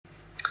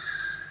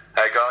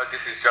G'day guys,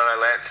 this is John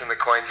O'Lance from the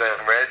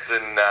Queensland Reds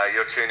and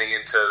you're tuning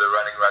into the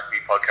Running Rugby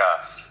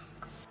podcast.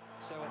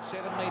 So it's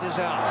 7 metres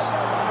out.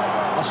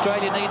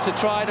 Australia needs a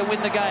try to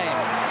win the game.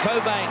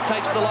 Cobain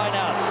takes the line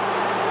out.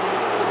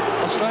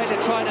 Australia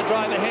trying to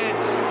drive ahead.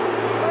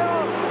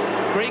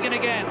 Gregan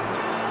again.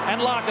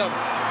 And Larkham.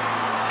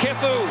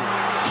 Kefu.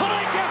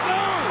 Try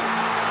Kefu!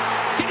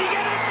 Did he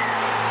get it?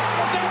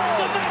 That's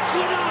the match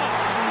winner!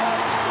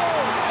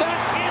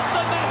 That is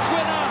the match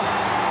winner!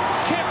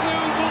 Kefu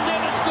will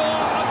never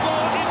score a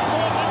more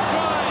important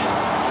try.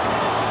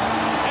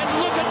 And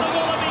look at the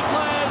Wallaby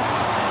players.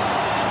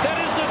 That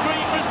is the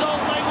dream result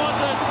they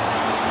wanted.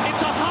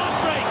 It's a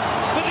heartbreak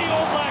for the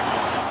All Blacks.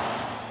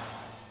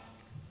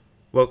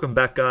 Welcome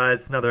back,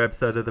 guys. Another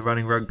episode of the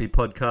Running Rugby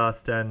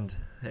podcast, and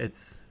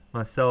it's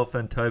myself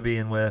and Toby,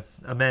 and we're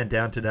a man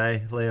down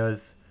today.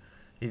 Leo's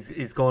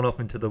he's gone off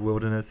into the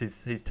wilderness.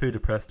 He's too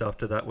depressed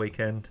after that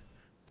weekend.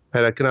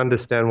 Mate, I can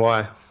understand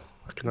why.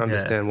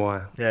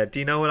 Why. Yeah. Do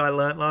you know what I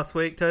learnt last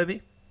week,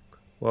 Toby?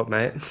 What,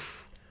 mate?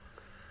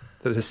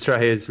 That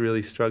Australia's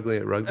really struggling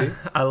at rugby?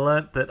 I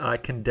learnt that I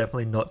can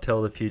definitely not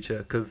tell the future,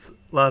 because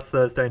last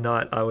Thursday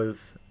night I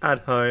was at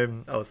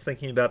home. I was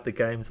thinking about the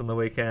games on the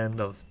weekend.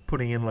 I was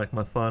putting in like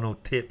my final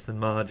tips and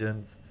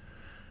margins,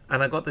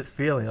 and I got this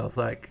feeling. I was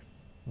like,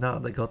 nah,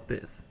 they got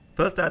this.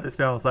 First I had this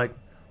feeling, I was like,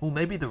 well,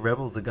 maybe the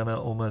Rebels are going to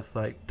almost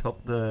like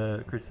top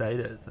the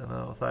Crusaders. And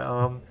I was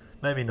like,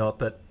 maybe not,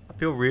 but I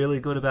feel really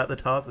good about the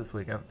Tars this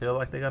weekend. I feel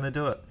like they're going to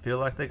do it. I feel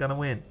like they're going to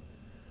win.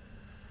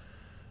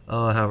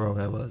 Oh, how wrong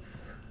I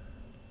was.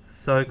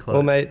 So close.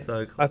 Well, mate,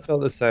 so close. I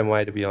felt the same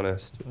way, to be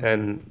honest.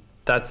 And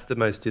that's the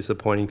most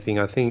disappointing thing.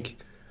 I think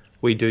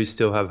we do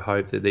still have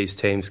hope that these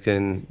teams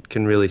can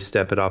really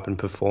step it up and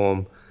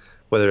perform,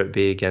 whether it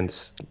be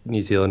against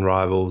New Zealand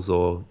rivals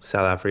or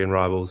South African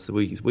rivals.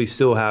 We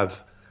still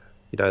have,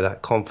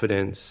 that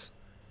confidence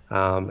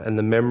and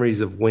the memories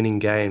of winning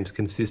games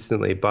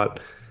consistently. But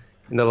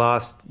in the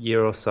last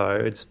year or so,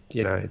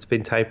 it's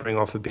been tapering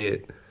off a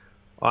bit.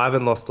 I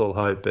haven't lost all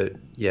hope, but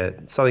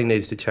something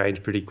needs to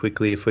change pretty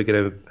quickly if we're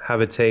going to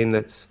have a team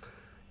that's,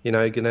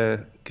 going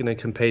to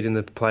compete in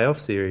the playoff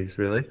series,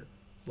 really.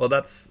 Well,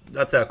 that's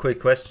our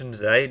quick question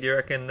today. Do you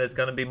reckon there's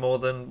going to be more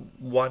than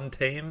one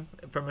team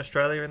from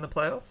Australia in the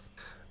playoffs?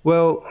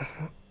 Well,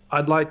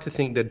 I'd like to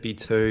think there'd be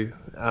two.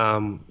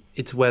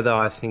 It's whether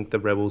I think the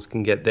Rebels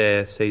can get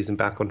their season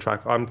back on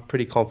track. I'm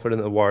pretty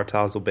confident the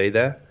Waratahs will be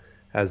there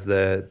as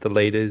the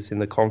leaders in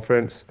the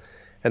conference.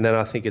 And then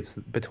I think it's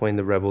between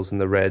the Rebels and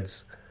the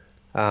Reds.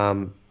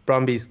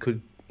 Brumbies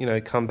could,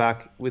 come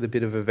back with a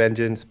bit of a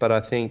vengeance, but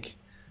I think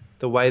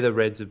the way the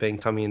Reds have been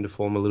coming into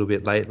form a little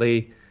bit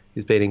lately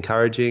has been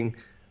encouraging.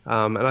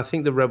 And I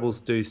think the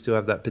Rebels do still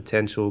have that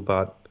potential,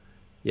 but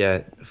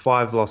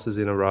 5 losses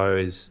in a row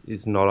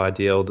is not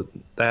ideal.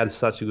 They had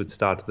such a good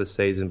start to the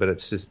season, but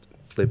it's just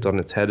flipped on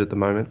its head at the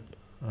moment.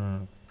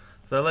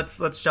 So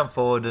let's jump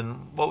forward.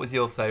 And what was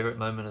your favourite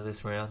moment of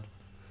this round?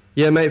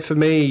 Yeah, mate, for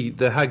me,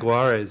 the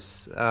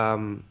Jaguares,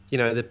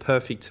 they're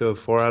perfect 2 of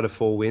 4 out of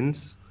 4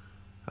 wins.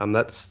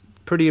 That's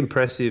pretty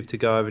impressive to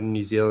go over to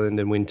New Zealand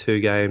and win 2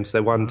 games.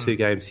 They won 2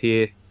 games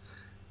here.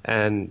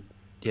 And,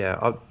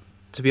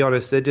 to be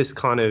honest, they're just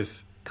kind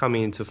of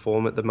coming into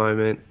form at the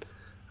moment.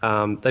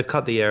 They've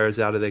cut the errors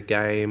out of their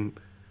game.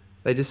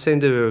 They just seem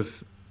to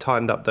have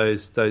tightened up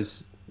those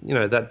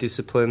that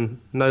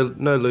discipline. No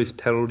loose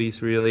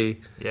penalties,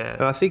 really. Yeah.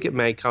 And I think it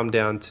may come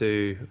down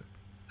to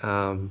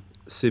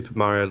Super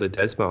Mario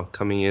Ledesma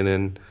coming in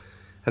and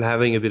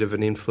having a bit of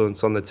an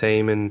influence on the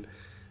team and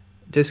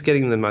just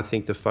getting them, I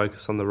think, to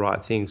focus on the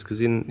right things.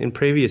 Because in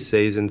previous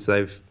seasons,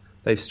 they've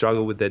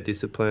struggled with their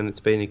discipline. It's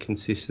been a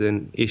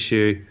consistent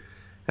issue,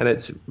 and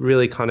it's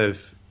really kind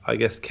of, I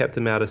guess, kept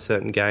them out of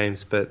certain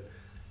games. But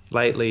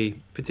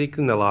lately,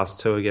 particularly in the last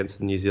 2 against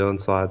the New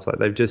Zealand sides, like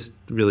they've just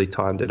really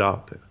tightened it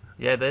up.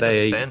 Yeah, their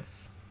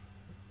defence.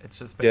 It's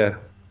just been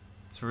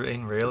it's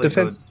been really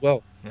defence good. as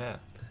well. Yeah,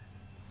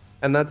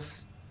 and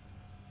that's.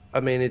 I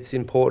mean, it's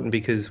important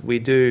because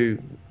we're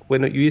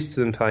not used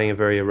to them playing a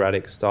very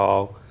erratic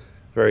style,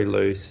 very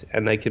loose,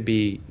 and they could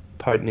be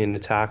potent in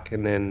attack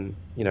and then,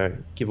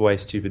 give away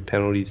stupid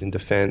penalties in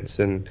defence.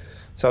 And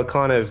so it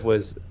kind of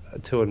was a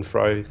to and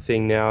fro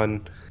thing now.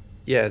 And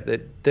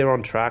they're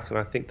on track. And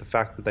I think the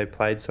fact that they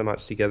played so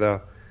much together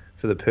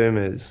for the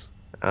Pumas,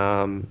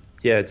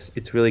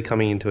 it's really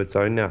coming into its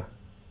own now.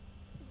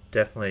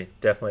 Definitely.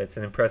 It's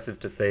impressive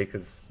to see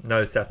because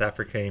no South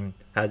African team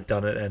has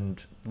done it,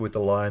 and with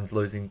the Lions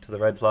losing to the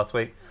Reds last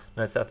week,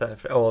 and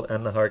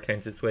the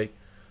Hurricanes this week,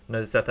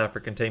 no South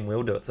African team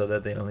will do it, so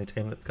they're the only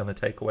team that's going to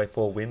take away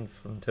 4 wins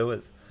from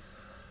tours.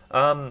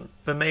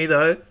 For me,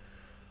 though,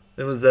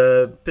 it was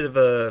a bit of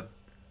a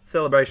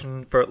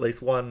celebration for at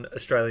least one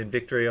Australian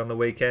victory on the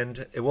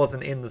weekend. It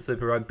wasn't in the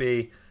Super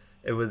Rugby.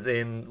 It was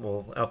in,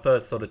 our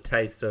first sort of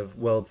taste of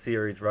World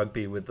Series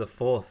rugby with the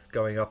Force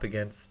going up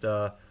against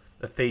a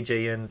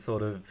Fijian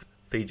sort of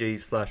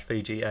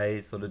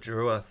Fiji/Fiji-A sort of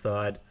Drua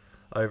side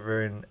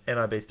over in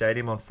NIB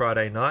Stadium on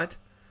Friday night.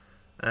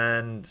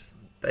 And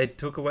they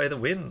took away the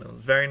win. It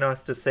was very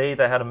nice to see.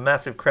 They had a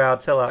massive crowd,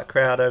 sellout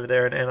crowd over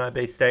there in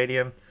NIB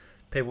Stadium.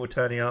 People were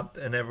turning up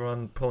and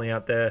everyone pulling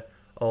out their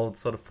old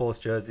sort of Force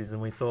jerseys,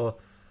 and we saw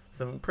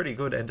some pretty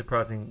good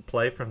enterprising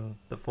play from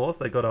the Force.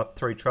 They got up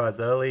 3 tries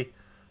early.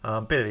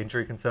 Bit of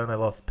injury concern. They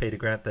lost Peter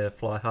Grant, their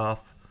fly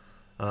half,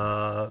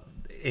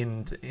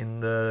 in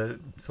the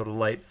sort of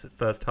late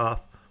first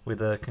half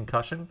with a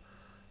concussion.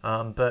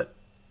 But,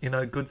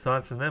 good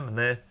signs from them,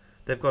 and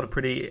they've got a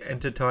pretty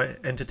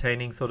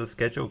entertaining sort of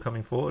schedule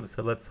coming forward,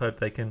 so let's hope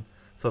they can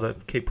sort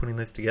of keep putting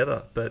this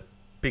together. But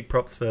big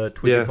props for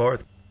Twiggy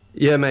Forest.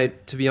 Yeah,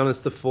 mate, to be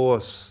honest, the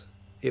Force,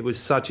 it was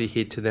such a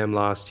hit to them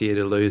last year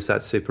to lose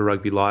that Super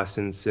Rugby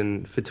licence,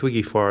 and for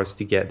Twiggy Forest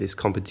to get this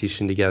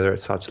competition together at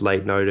such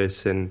late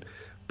notice and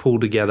pull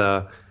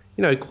together,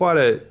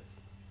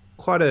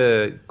 quite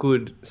a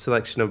good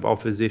selection of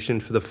opposition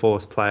for the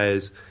Force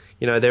players.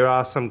 There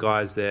are some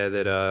guys there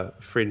that are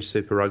fringe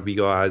Super Rugby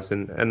guys,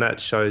 and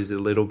that shows a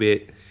little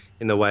bit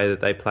in the way that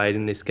they played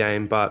in this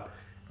game. But,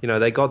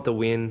 they got the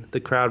win. The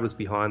crowd was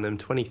behind them,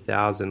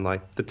 20,000.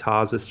 Like, the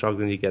Tars are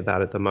struggling to get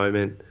that at the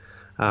moment.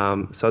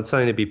 So it's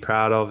something to be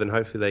proud of, and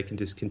hopefully they can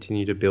just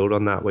continue to build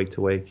on that week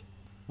to week.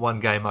 One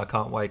game I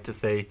can't wait to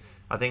see,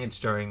 I think it's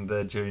during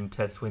the June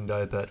test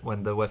window, but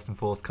when the Western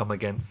Force come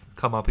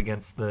up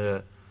against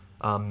the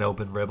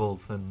Melbourne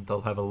Rebels, and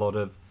they'll have a lot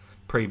of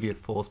previous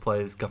Force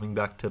players coming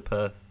back to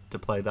Perth to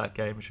play that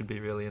game. It should be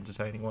a really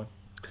entertaining one.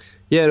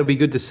 Yeah, it'll be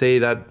good to see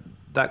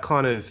that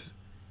kind of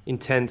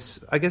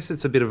intense. I guess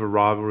it's a bit of a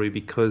rivalry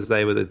because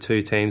they were the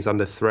two teams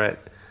under threat,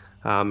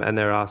 and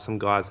there are some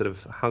guys that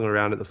have hung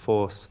around at the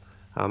Force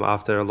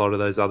after a lot of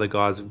those other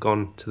guys have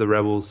gone to the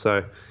Rebels. So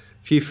a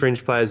few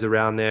fringe players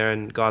around there,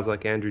 and guys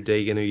like Andrew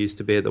Deegan, who used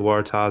to be at the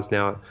Waratahs,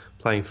 now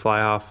playing fly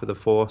half for the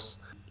Force.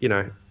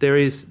 There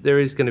is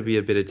going to be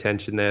a bit of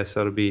tension there,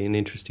 so it'll be an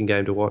interesting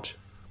game to watch.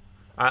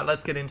 All right,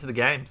 let's get into the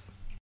games.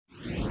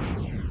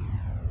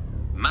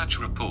 Match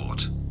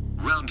report,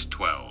 round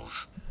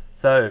 12.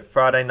 So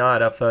Friday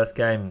night, our first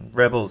game,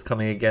 Rebels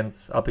coming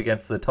up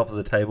against the top of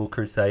the table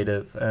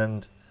Crusaders,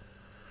 and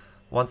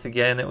once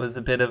again it was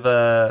a bit of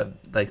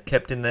they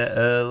kept in there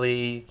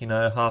early.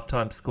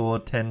 Halftime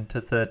scored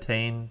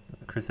 10-13.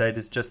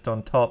 Crusaders just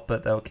on top,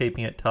 but they were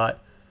keeping it tight,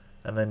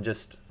 and then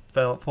just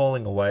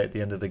falling away at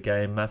the end of the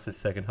game. Massive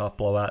second half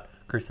blowout.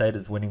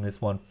 Crusaders winning this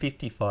one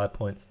 55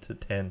 points to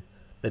 10.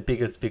 Their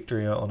biggest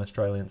victory on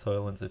Australian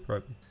soil in Super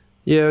Rugby.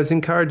 Yeah, it was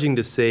encouraging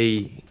to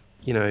see,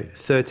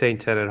 13-10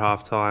 at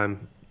halftime,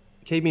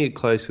 keeping it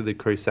close with the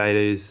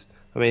Crusaders.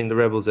 I mean, the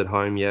Rebels at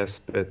home, yes,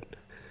 but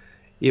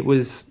it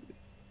was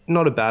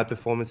not a bad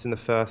performance in the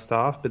first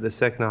half, but the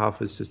second half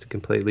was just a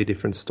completely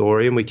different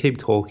story, and we keep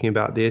talking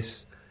about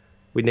this.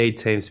 We need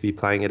teams to be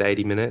playing at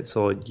 80 minutes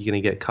or you're going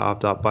to get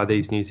carved up by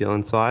these New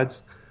Zealand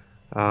sides.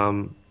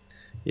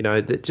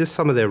 Just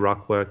some of their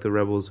ruck work, the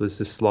Rebels, was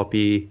just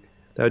sloppy.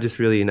 They were just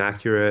really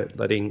inaccurate,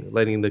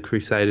 letting the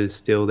Crusaders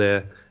steal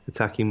their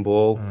attacking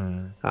ball.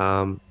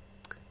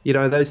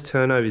 Those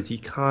turnovers, you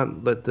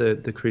can't let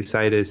the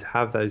Crusaders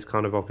have those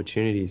kind of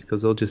opportunities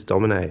because they'll just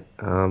dominate.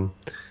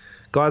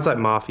 Guys like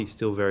Murphy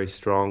still very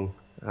strong,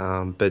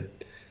 but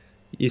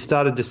you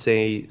started to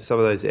see some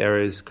of those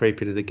errors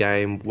creep into the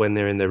game when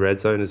they're in the red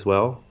zone as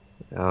well,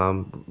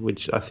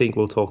 which I think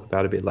we'll talk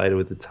about a bit later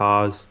with the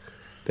Tars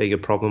being a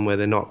problem where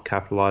they're not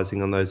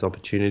capitalising on those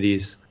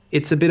opportunities.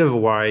 It's a bit of a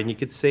worry, and you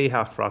could see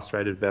how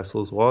frustrated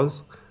Vessels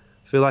was.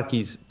 I feel like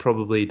he's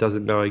probably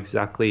doesn't know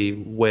exactly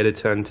where to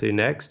turn to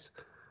next.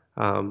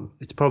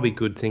 It's probably a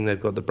good thing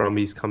they've got the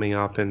Brumbies coming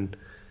up, and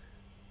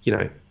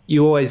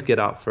you always get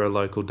up for a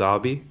local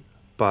derby,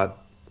 but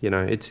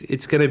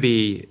it's going to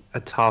be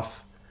a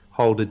tough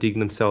hole to dig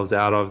themselves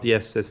out of.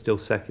 Yes, they're still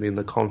second in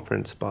the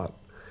conference, but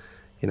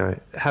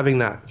having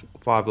that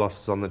 5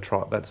 losses on the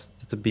trot, that's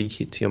a big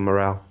hit to your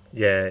morale.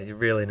 Yeah, you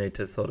really need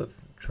to sort of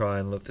try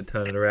and look to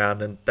turn it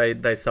around, and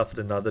they suffered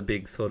another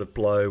big sort of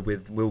blow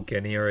with Will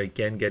Genia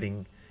again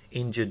getting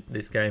injured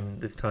this game,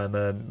 this time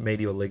a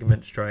medial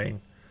ligament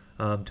strain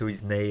to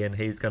his knee, and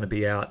he's going to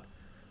be out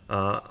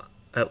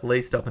at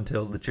least up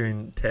until the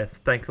June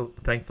test.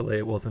 Thankfully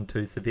it wasn't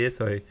too severe,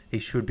 so he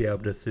should be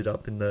able to suit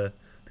up in the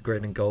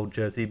green and gold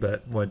jersey,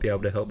 but won't be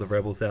able to help the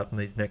Rebels out in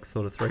these next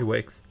sort of 3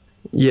 weeks.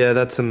 Yeah,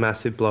 that's a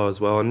massive blow as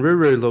well. And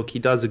Ruru, look, he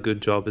does a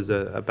good job as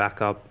a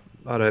backup.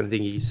 I don't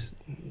think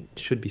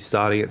should be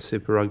starting at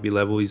Super Rugby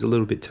level. He's a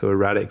little bit too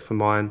erratic for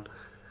mine.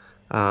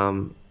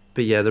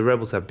 But yeah, the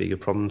Rebels have bigger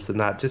problems than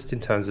that, just in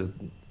terms of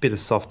a bit of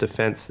soft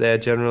defence there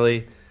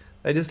generally.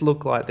 They just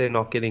look like they're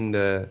not getting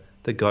the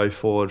go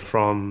forward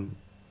from,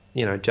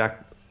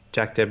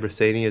 Jack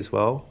Debrasini as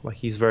well. Like,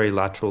 he's very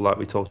lateral, like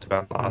we talked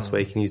about last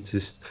week, and he's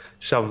just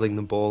shoveling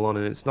the ball on,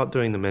 and it's not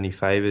doing them any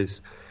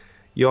favours.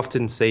 You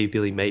often see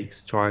Billy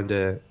Meeks trying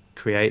to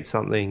create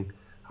something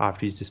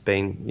after he's just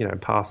been,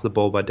 passed the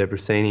ball by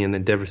Debrasini, and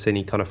then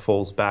Debrasini kind of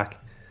falls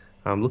back.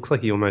 Looks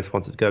like he almost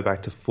wants to go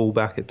back to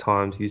fullback at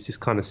times. He's just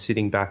kind of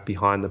sitting back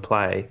behind the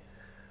play.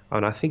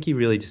 And I think he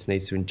really just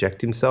needs to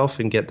inject himself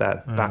and get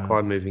that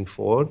backline moving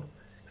forward.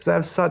 Because they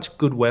have such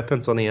good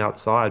weapons on the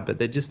outside, but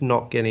they're just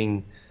not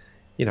getting,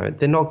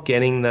 they're not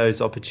getting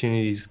those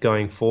opportunities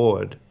going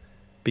forward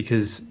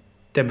because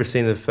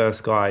Debrecen, the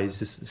first guy, is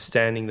just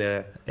standing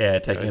there,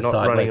 taking a not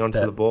sideways running onto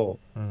step. the ball.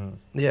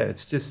 Yeah,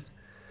 it's just,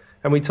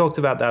 and we talked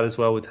about that as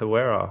well with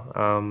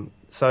Herrera.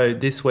 So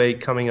this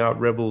week coming up,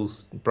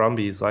 Rebels,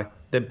 Brumbies, like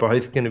they're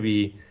both going to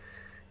be,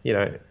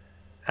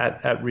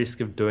 at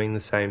risk of doing the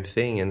same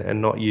thing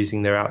and not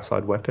using their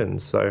outside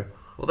weapons. So.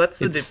 Well, that's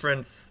the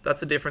difference. That's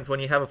the difference when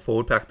you have a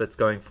forward pack that's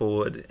going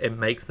forward. It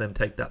makes them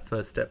take that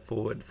first step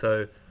forward.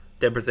 So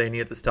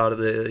Debreceni at the start of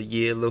the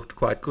year looked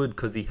quite good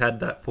because he had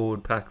that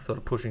forward pack sort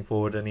of pushing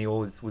forward and he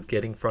always was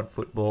getting front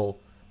foot ball.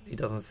 He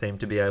doesn't seem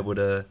to be able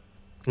to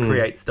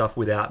create stuff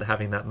without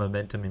having that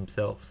momentum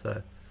himself.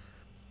 So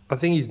I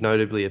think he's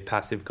notably a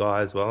passive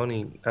guy as well. And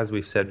he, as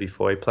we've said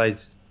before, he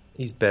plays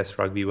his best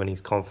rugby when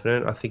he's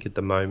confident. I think at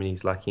the moment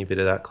he's lacking a bit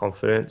of that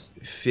confidence,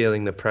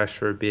 feeling the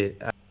pressure a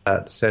bit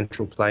at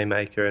central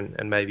playmaker,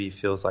 and maybe he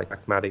feels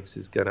like Maddox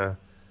is gonna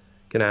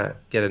get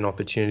an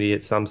opportunity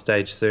at some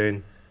stage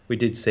soon. We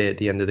did see at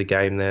the end of the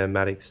game there,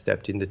 Maddox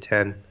stepped into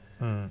 10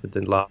 with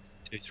the last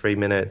 2-3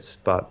 minutes,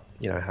 but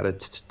had a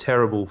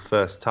terrible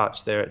first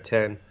touch there at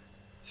 10,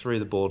 threw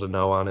the ball to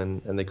no one,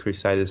 and the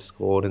Crusaders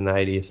scored in the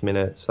 80th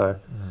minute. So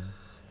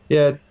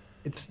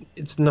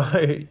it's no,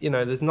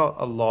 there's not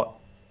a lot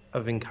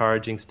of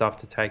encouraging stuff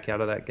to take out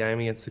of that game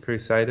against the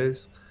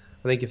Crusaders.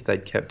 I think if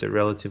they'd kept it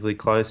relatively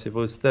close, if it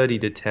was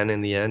 30-10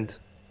 in the end,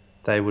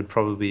 they would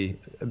probably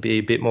be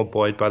a bit more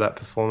buoyed by that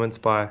performance.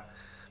 But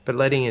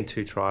letting in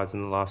 2 tries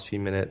in the last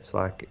few minutes,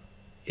 like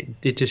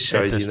it just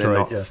shows you they're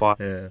not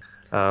fighting.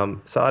 Yeah.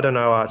 So I don't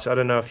know, Arch. I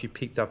don't know if you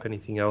picked up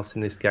anything else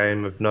in this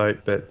game of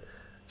note, but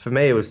for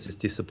me it was just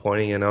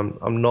disappointing, and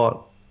I'm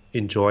not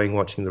enjoying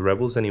watching the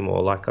Rebels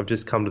anymore. Like I've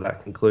just come to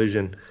that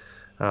conclusion.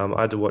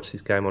 I had to watch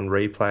this game on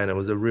replay, and it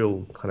was a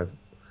real kind of,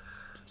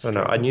 I don't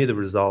know, I knew the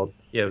result.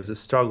 Yeah, it was a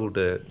struggle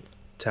to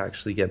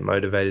actually get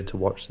motivated to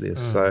watch this.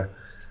 So,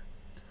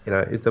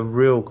 it's a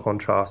real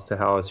contrast to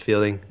how I was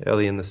feeling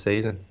early in the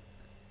season.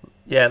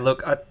 Yeah,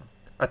 look,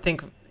 I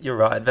think you're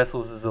right.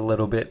 Vessels is a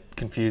little bit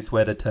confused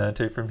where to turn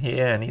to from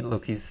here, and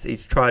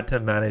he's tried to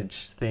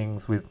manage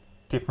things with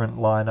different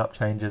lineup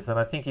changes, and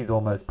I think he's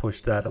almost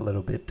pushed that a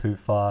little bit too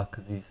far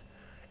because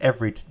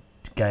every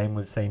game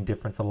we've seen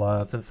different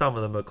lineups, and some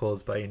of them are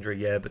caused by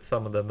injury, but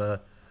some of them are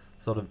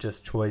sort of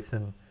just choice,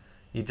 and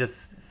you're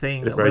just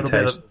seeing a little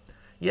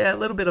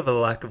bit of a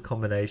lack of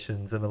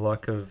combinations and a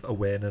lack of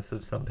awareness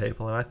of some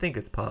people, and I think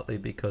it's partly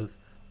because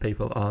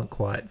people aren't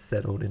quite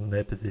settled in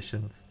their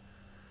positions.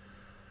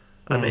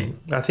 I mean,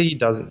 I think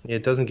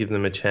it doesn't give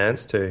them a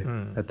chance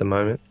to at the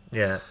moment.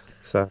 Yeah.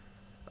 So,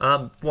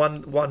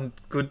 one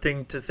good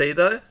thing to see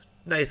though,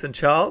 Nathan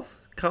Charles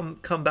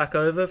come back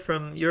over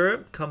from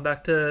Europe, come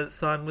back to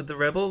sign with the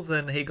Rebels,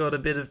 and he got a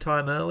bit of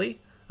time early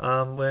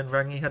when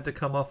Rangi had to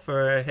come off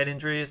for a head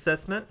injury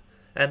assessment.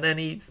 And then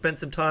he spent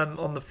some time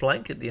on the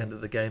flank at the end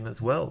of the game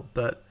as well.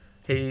 But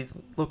he's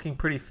looking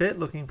pretty fit,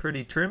 looking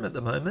pretty trim at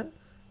the moment.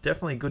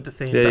 Definitely good to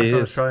see him back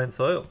on Australian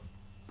soil.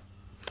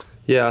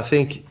 Yeah, I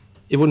think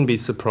it wouldn't be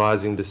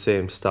surprising to see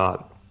him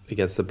start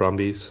against the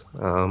Brumbies.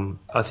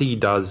 I think he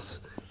does.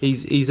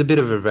 He's a bit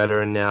of a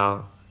veteran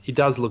now. He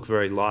does look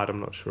very light.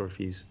 I'm not sure if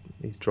he's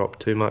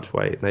dropped too much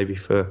weight, maybe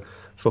for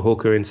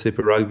hooker in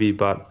Super Rugby.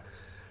 But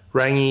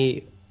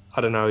Rangi, I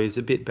don't know, he's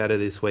a bit better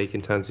this week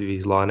in terms of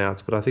his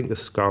lineouts, but I think the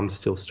scrum's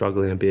still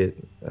struggling a bit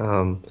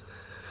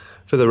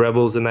for the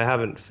Rebels, and they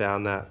haven't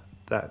found that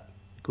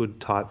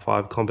good type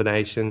 5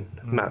 combination.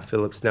 Matt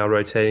Phillips now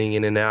rotating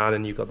in and out,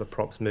 and you've got the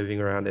props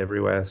moving around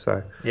everywhere.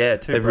 So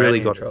they've really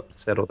got to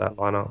settle that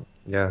lineup.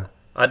 Yeah.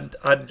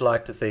 I'd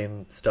like to see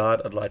him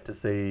start. I'd like to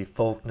see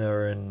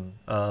Faulkner and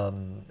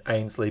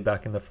Ainsley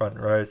back in the front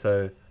row,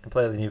 so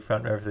completely new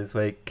front row for this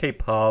week.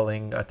 Keep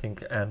Harling, I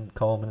think, and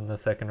Coleman in the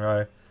second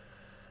row.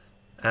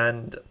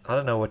 And I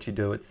don't know what you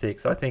do at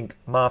 6. I think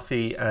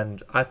Murphy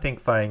and I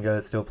think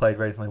Fainga still played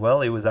reasonably well.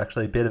 He was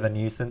actually a bit of a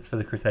nuisance for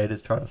the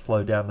Crusaders trying to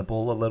slow down the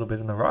ball a little bit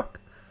in the ruck.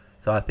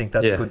 So I think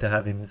that's good to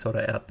have him sort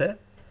of out there.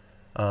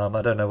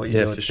 I don't know what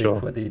you do at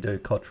 6, whether you do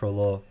Cottrell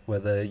or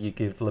whether you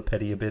give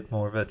Lepetti a bit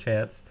more of a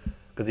chance,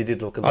 because he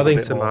did look a little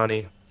bit more. I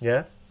think Tamani.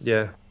 Yeah?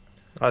 Yeah.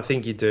 I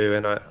think you do,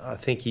 and I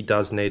think he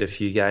does need a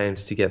few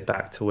games to get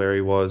back to where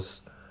he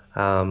was.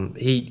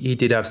 He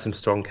did have some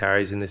strong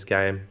carries in this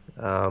game.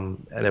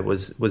 And it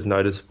was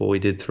noticeable. He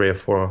did 3 or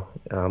 4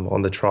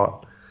 on the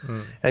trot.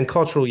 And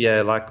Cottrell,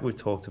 like we've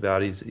talked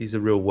about, he's a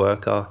real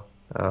worker.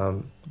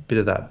 Bit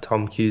of that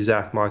Tom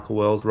Cusack, Michael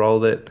Wells role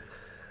that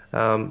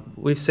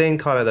we've seen,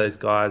 kind of those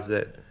guys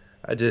that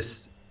are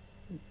just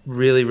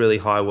really, really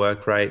high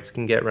work rates,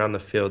 can get around the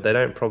field. They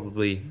don't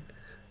probably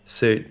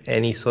suit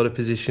any sort of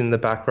position in the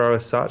back row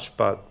as such,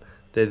 but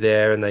they're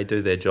there and they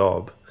do their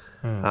job.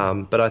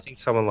 But I think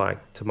someone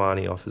like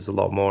Tamani offers a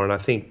lot more, and I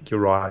think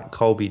you're right,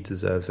 Colby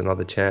deserves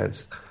another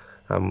chance.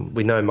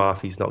 We know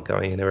Murphy's not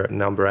going in there at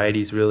number 8.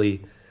 He's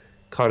really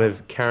kind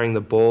of carrying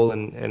the ball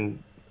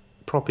and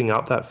propping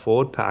up that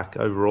forward pack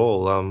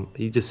overall.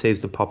 He just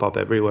seems to pop up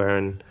everywhere,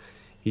 and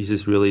he's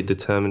just really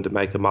determined to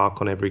make a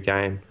mark on every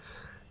game.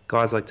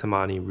 guys like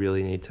Tamani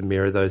really need to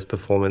mirror those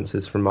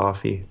performances from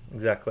Murphy.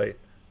 Exactly.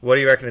 What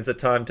do you reckon? Is it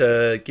time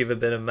to give a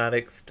bit of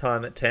Maddox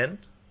time at 10?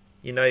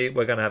 You know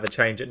we're going to have a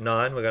change at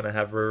 9. We're going to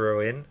have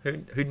Ruru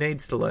in. Who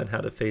needs to learn how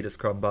to feed a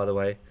scrum, by the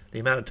way? The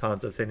amount of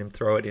times I've seen him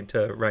throw it into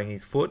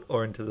Rangi's foot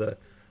or into the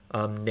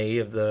knee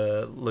of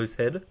the loose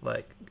head,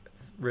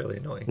 it's really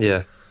annoying.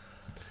 Yeah.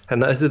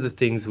 And those are the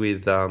things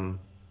with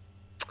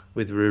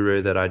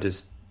Ruru that I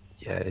just,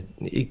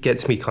 it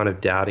gets me kind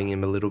of doubting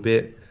him a little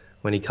bit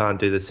when he can't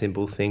do the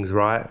simple things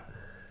right.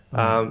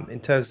 In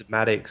terms of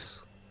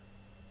Maddox,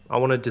 I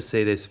wanted to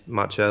see this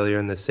much earlier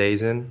in the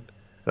season.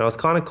 And I was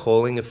kind of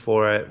calling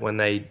for it when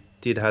they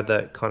did have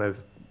that kind of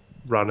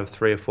run of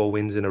 3 or 4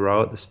 wins in a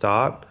row at the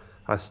start.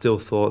 I still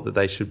thought that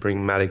they should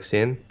bring Maddox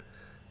in.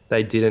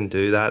 They didn't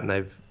do that, and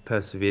they've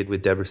persevered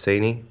with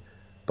Debrasini.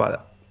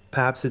 But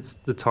perhaps it's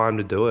the time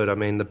to do it. I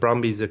mean, the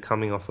Brumbies are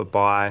coming off a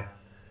bye.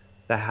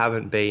 They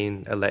haven't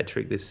been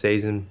electric this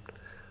season.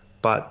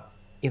 But,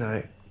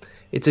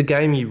 it's a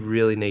game you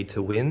really need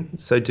to win.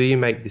 So do you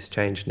make this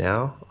change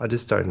now? I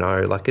just don't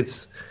know.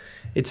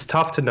 It's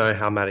tough to know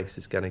how Maddox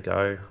is going to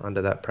go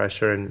under that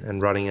pressure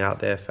and running out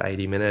there for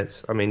 80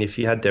 minutes. I mean, if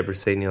you had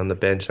Debrasini on the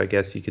bench, I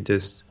guess you could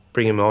just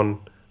bring him on,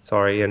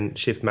 and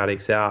shift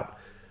Maddox out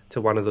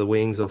to one of the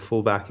wings or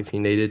fullback if you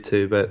needed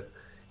to. But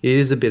it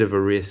is a bit of a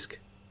risk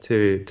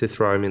to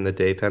throw him in the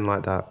deep end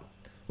like that.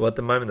 Well, at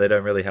the moment, they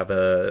don't really have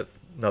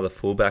another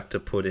fullback to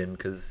put in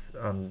because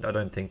I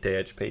don't think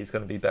DHP is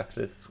going to be back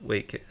this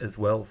week as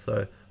well.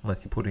 So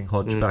unless you're putting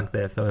Hodge back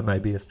there, so it may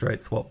be a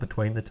straight swap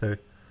between the two.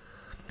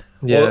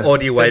 Yeah. Or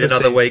do you wait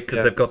another week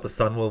because they've got the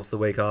Sunwolves the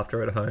week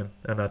after at home,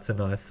 and that's a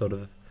nice sort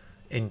of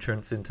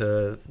entrance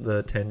into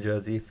the 10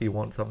 jersey if you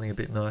want something a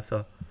bit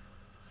nicer.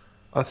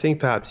 I think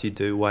perhaps you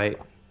do wait.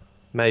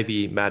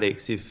 Maybe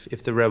Maddox,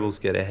 if the Rebels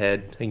get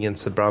ahead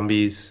against the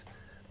Brumbies,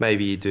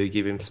 maybe you do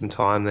give him some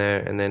time there,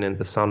 and then in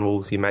the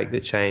Sunwolves you make the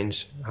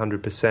change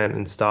 100%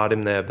 and start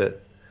him there.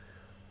 But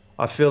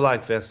I feel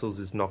like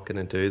Vessels is not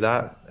going to do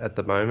that at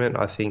the moment.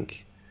 I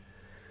think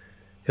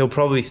he'll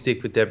probably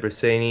stick with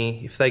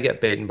Debrasini. If they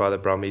get beaten by the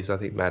Brumbies, I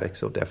think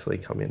Maddox will definitely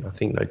come in. I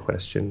think no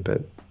question.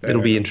 But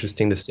it'll be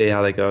interesting to see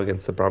how they go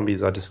against the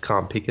Brumbies. I just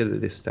can't pick it at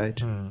this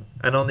stage. And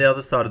on the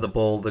other side of the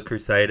ball, the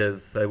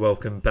Crusaders, they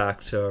welcomed back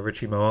to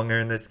Richie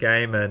Mo'unga in this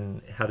game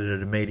and had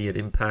an immediate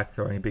impact,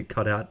 throwing a big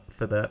cutout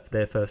for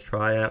their first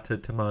try out to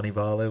Tamani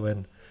Valu.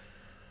 And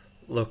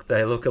look,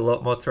 they look a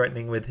lot more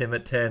threatening with him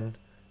at 10.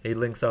 He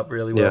links up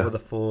really well with the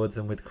forwards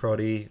and with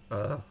Crotty.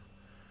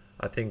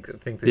 I think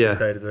the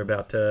Crusaders are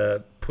about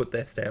to put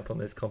their stamp on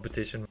this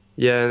competition.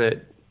 Yeah,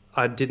 and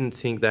I didn't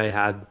think they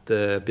had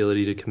the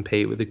ability to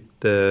compete with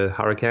the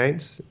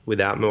Hurricanes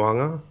without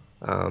Mo'unga.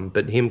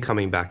 But him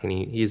coming back, and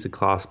he is a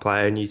class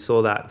player, and you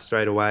saw that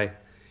straight away.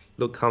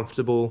 He looked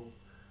comfortable.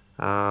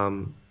 A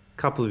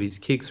couple of his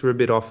kicks were a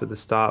bit off at the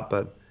start,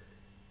 but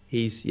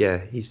he's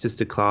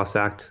just a class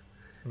act.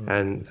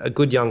 And a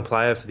good young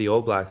player for the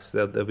All Blacks.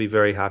 They'll be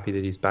very happy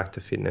that he's back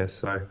to fitness.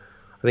 So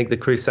I think the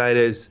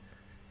Crusaders,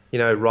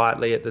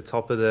 rightly at the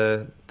top of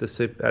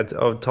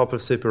top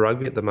of Super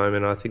Rugby at the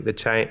moment. I think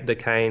the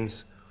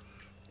Canes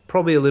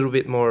probably a little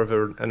bit more of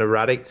an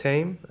erratic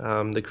team.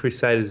 The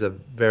Crusaders are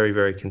very,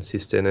 very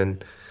consistent,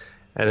 and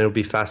it'll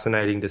be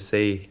fascinating to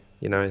see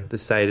the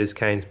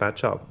Satyrs-Canes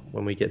matchup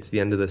when we get to the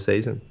end of the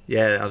season.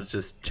 Yeah, I was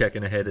just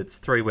checking ahead. It's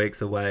 3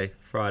 weeks away,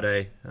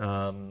 Friday,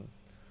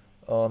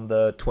 on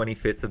the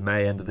 25th of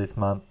May, end of this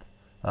month.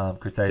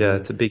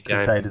 Crusaders, it's a big game.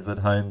 Crusaders at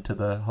home to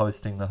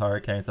hosting the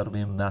Hurricanes. That'll be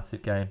a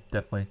massive game.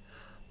 Definitely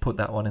put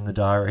that one in the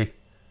diary.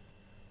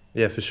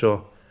 Yeah, for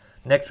sure.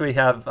 Next we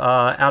have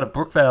out of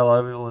Brookvale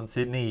Oval in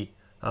Sydney,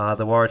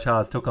 the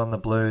Waratahs took on the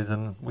Blues,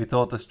 and we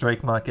thought the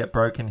streak might get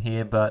broken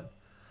here, but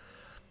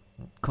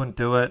couldn't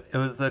do it. It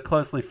was a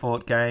closely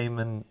fought game,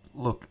 and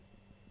look,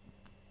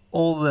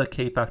 all the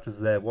key factors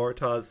there.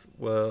 Waratahs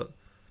were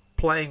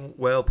playing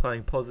well,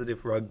 playing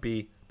positive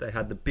rugby. They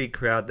had the big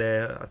crowd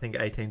there, I think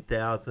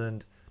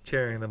 18,000,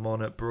 cheering them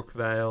on at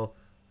Brookvale.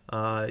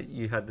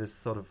 You had this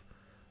sort of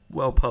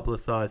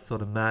well-publicised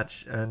sort of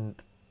match, and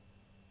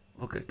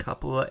look, a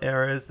couple of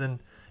errors, and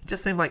it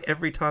just seemed like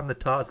every time the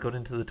Tars got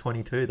into the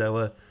 22, they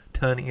were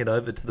turning it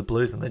over to the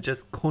Blues, and they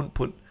just couldn't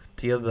put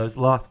together those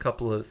last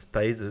couple of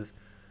phases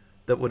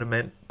that would have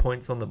meant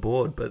points on the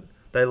board, but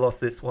they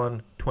lost this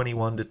one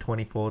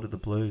 21-24 to the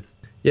Blues.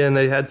 Yeah, and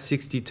they had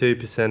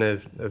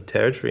 62% of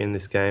territory in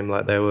this game.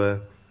 Like they were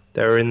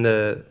in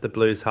the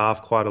Blues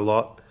half quite a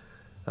lot.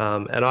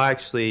 And I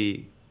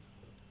actually,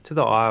 to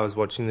the eye I was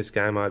watching this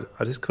game, I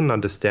just couldn't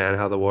understand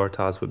how the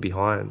Waratahs were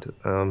behind.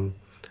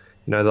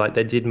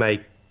 They did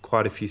make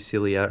quite a few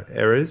silly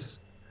errors.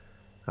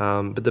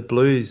 But the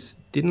Blues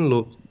didn't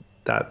look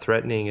that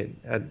threatening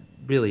at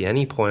really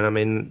any point. I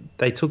mean,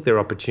 they took their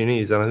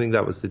opportunities, and I think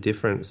that was the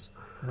difference.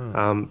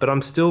 But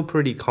I'm still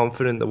pretty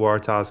confident the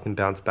Waratahs can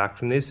bounce back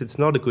from this. It's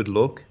not a good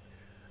look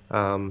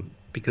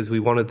because we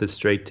wanted the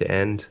streak to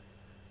end.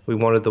 We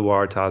wanted the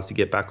Waratahs to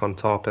get back on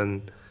top,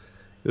 and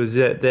it was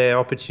their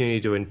opportunity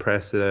to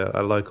impress at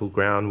a local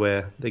ground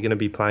where they're going to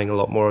be playing a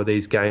lot more of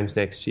these games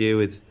next year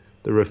with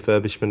the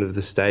refurbishment of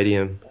the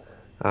stadium.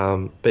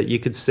 But you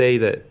could see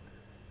that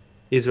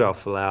Israel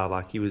Folau,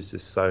 like, he was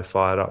just so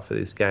fired up for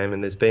this game,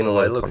 and there's been a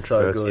lot of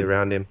controversy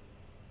around him.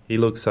 He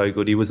looked so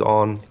good. He was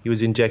on. He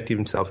was injecting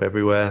himself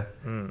everywhere.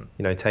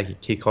 Taking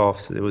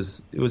kickoffs. It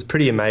was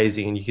pretty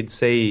amazing, and you could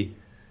see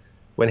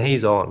when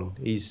he's on,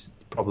 he's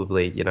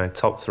probably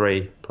top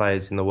 3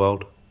 players in the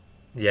world.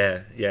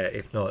 Yeah,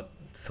 if not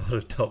sort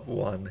of top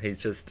 1.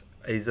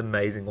 He's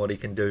amazing what he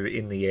can do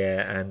in the air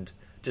and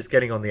just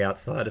getting on the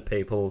outside of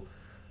people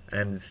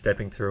and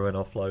stepping through and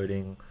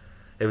offloading.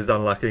 It was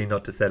unlucky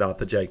not to set up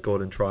a Jake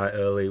Gordon try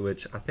early,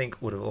 which I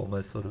think would have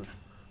almost sort of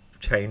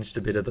changed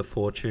a bit of the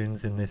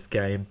fortunes in this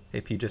game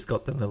if you just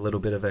got them a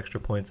little bit of extra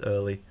points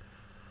early.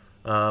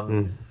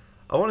 I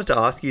wanted to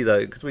ask you,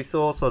 though, because we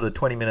saw sort of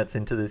 20 minutes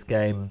into this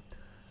game,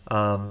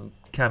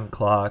 Cam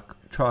Clark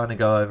trying to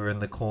go over in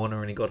the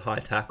corner, and he got high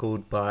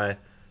tackled by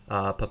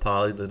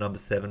Papali, the number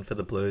 7 for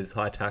the Blues,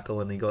 high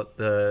tackle, and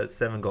the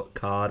 7 got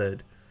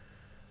carded.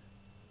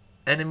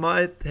 And in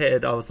my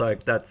head, I was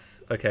like,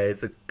 that's okay,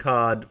 it's a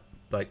card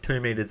like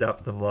 2 meters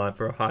out from the line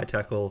for a high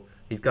tackle.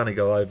 He's going to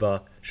go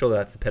over. Surely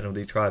that's a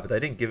penalty try, but they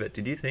didn't give it.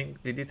 Did you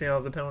think that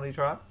was a penalty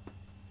try?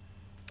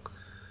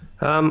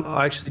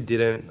 I actually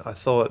didn't. I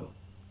thought,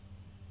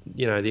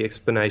 the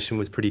explanation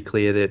was pretty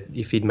clear that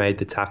if he'd made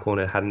the tackle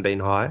and it hadn't been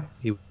high,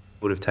 he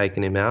would have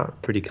taken him out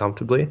pretty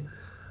comfortably.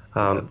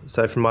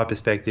 So from my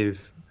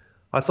perspective,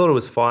 I thought it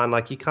was fine.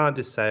 Like, you can't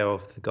just say,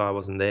 if the guy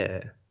wasn't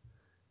there,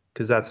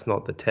 because that's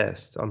not the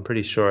test. I'm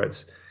pretty sure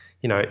it's,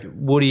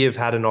 would he have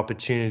had an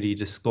opportunity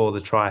to score the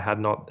try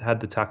had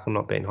the tackle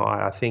not been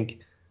high?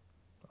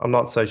 I'm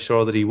not so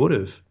sure that he would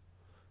have.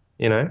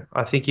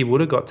 I think he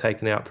would have got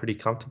taken out pretty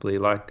comfortably.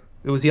 Like,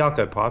 it was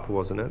Jaco Piper,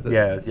 wasn't it?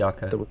 Yeah, it was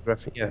Jaco. That was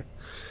refereeing.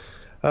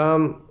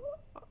 Yeah.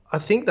 I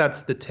think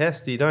that's the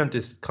test. You don't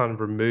just kind of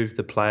remove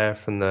the player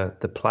from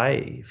the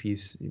play if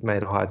he's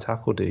made a high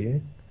tackle, do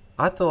you?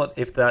 I thought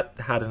if that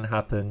hadn't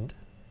happened,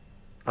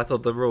 I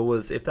thought the rule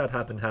was if that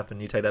happened,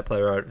 you take that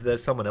player out. If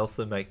there's someone else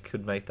that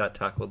could make that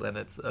tackle, then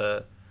it's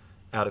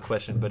out of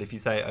question. But if you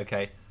say,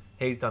 okay,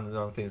 he's done the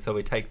wrong thing, so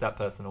we take that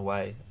person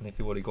away, and if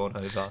he would have gone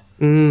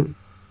over...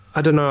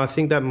 I don't know. I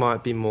think that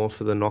might be more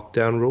for the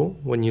knockdown rule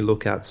when you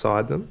look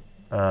outside them.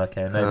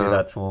 Okay, maybe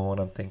that's more what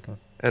I'm thinking.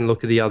 And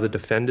look at the other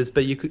defenders.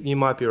 But you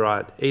might be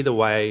right. Either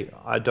way,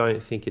 I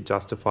don't think it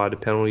justified a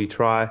penalty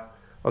try. I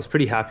was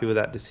pretty happy with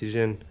that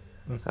decision.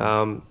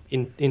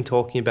 In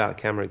talking about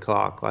Cameron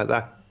Clark, like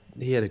that,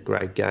 he had a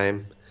great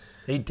game.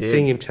 He did.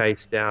 Seeing him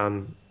chase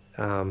down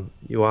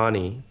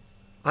Ioane.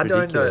 I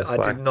don't know. I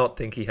did not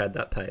think he had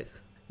that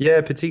pace.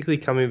 Yeah, particularly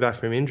coming back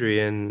from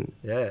injury, and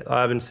yeah, I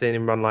haven't seen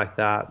him run like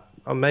that.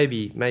 Or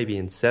maybe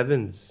in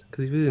sevens,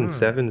 because he was in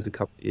sevens a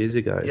couple of years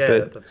ago. Yeah,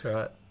 but that's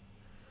right.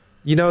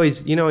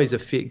 He's a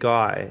fit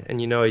guy,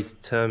 and he's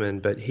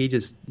determined. But he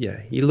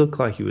looked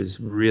like he was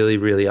really,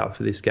 really up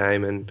for this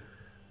game, and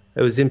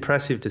it was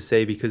impressive to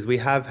see because we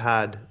have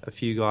had a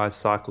few guys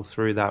cycle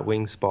through that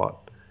wing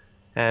spot,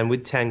 and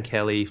with Tan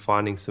Kelly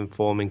finding some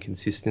form and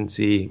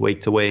consistency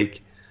week to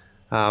week,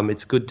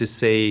 it's good to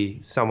see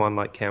someone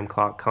like Cam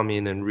Clark come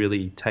in and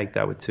really take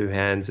that with 2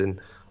 hands.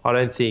 And I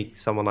don't think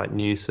someone like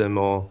Newsom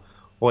or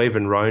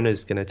even Rona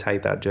is going to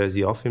take that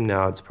jersey off him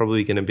now. It's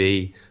probably going to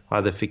be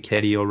either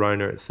Fiketti or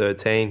Rona at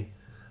 13.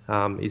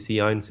 Is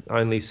the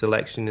only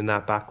selection in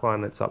that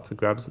backline that's up for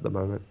grabs at the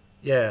moment.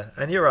 Yeah,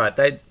 and you're right.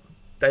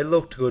 They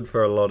looked good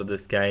for a lot of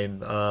this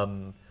game.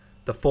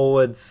 The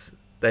forwards,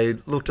 they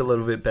looked a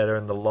little bit better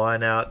in the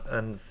line out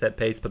and set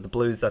piece, but the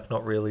Blues, that's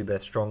not really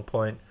their strong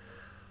point.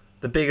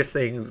 The biggest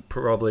thing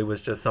probably was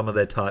just some of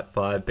their type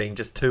 5 being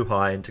just too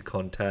high into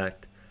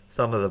contact.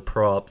 Some of the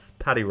props.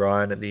 Paddy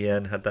Ryan at the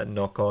end had that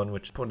knock on,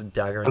 which put a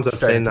dagger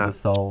straight into the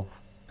soul.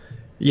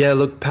 Yeah,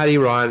 look, Paddy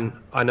Ryan,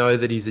 I know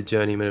that he's a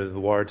journeyman of the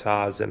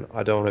Waratahs, and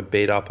I don't want to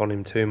beat up on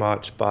him too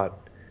much, but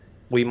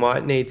we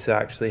might need to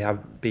actually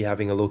be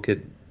having a look at,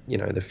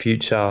 the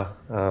future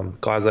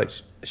guys like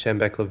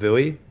Shembek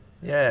Lavui.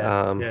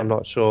 Yeah, I'm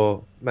not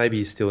sure. Maybe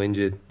he's still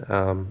injured.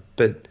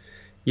 But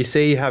you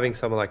see having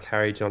someone like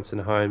Harry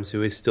Johnson-Holmes,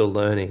 who is still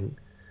learning,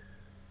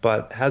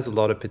 but has a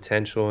lot of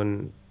potential,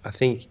 and I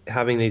think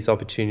having these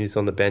opportunities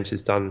on the bench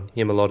has done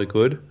him a lot of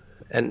good,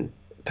 and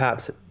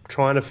perhaps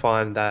trying to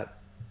find that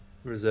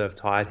reserve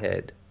tight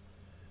head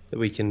that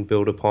we can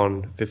build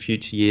upon for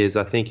future years.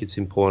 I think it's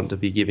important to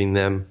be giving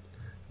them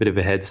a bit of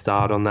a head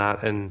start on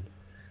that. And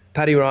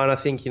Paddy Ryan, I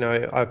think,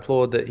 I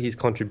applaud that his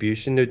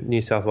contribution to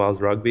New South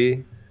Wales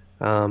rugby,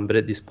 but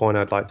at this point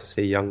I'd like to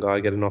see a young guy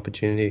get an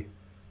opportunity.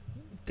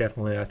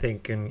 Definitely, I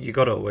think, and you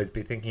got to always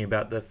be thinking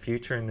about the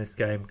future in this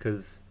game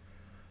because,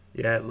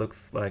 yeah, it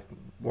looks like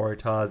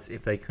Waratahs,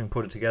 if they can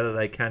put it together,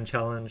 they can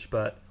challenge,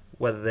 but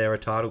whether they're a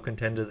title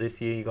contender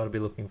this year, you got to be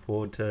looking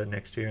forward to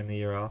next year and the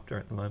year after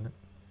at the moment.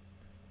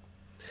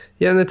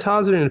 Yeah, and the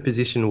Tars are in a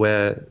position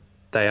where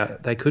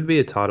they could be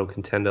a title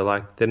contender.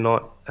 Like, they're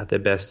not at their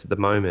best at the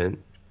moment,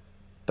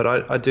 but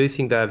I do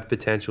think they have the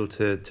potential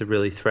to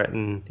really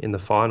threaten in the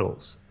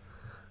finals.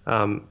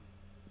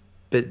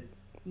 But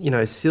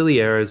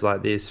silly errors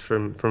like this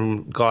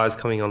from guys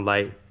coming on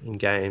late in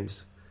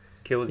games,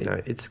 Kills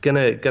you. It's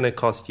gonna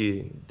cost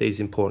you these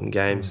important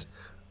games,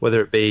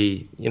 whether it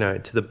be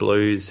to the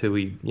Blues, who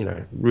we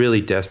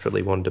really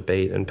desperately wanted to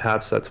beat, and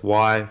perhaps that's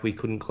why we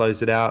couldn't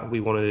close it out. We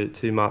wanted it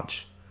too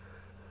much.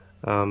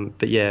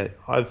 But yeah,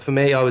 for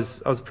me, I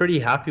was pretty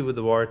happy with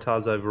the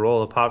Waratahs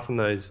overall, apart from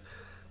those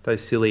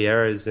silly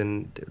errors,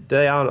 and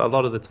they are a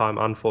lot of the time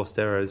unforced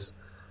errors.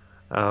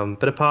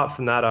 But apart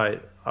from that,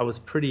 I was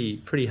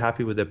pretty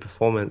happy with their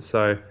performance.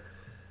 So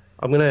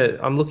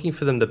I'm looking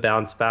for them to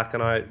bounce back,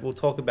 and we'll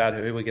talk about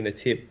who we're going to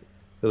tip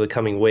for the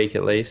coming week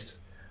at least.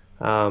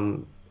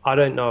 I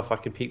don't know if I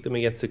can pick them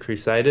against the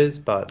Crusaders,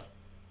 but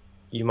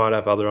you might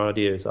have other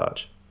ideas,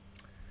 Arch.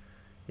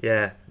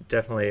 Yeah,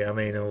 definitely. I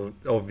mean, it'll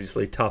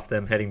obviously tough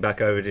them heading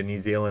back over to New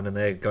Zealand, and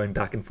they're going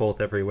back and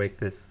forth every week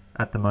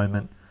at the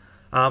moment.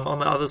 On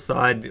the other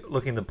side,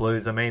 looking at the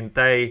Blues, I mean,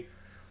 they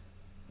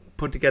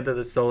put together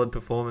the solid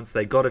performance.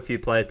 They got a few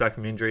players back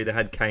from injury. They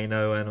had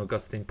Kano and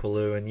Augustine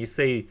Pulu, and you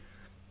see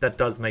that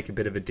does make a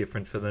bit of a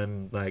difference for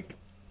them. Like,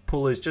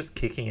 Pulu's just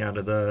kicking out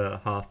of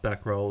the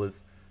halfback role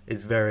is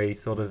very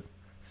sort of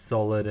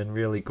solid and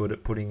really good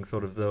at putting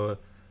sort of the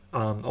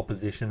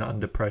opposition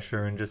under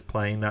pressure and just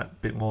playing that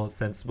bit more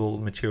sensible,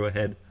 mature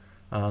head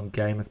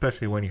game,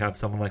 especially when you have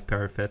someone like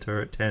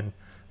Perifetta at 10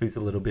 who's a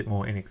little bit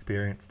more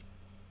inexperienced.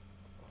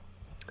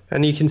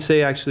 And you can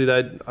see actually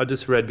that I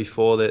just read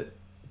before that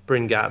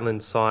Bryn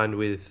Gatland signed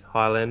with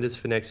Highlanders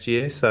for next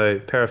year, so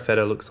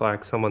Perifetta looks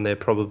like someone they're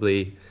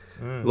probably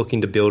looking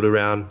to build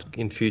around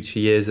in future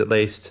years at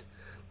least.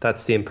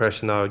 That's the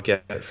impression I would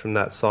get from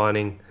that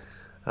signing.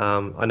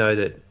 I know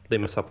that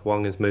Lima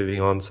Sapawong is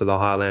moving on, so the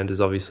Highlanders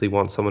obviously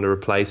want someone to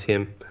replace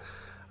him.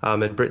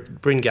 And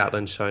Bryn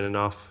Gatland's shown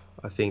enough,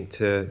 I think,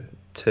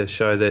 to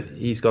show that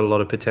he's got a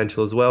lot of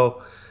potential as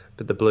well.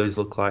 But the Blues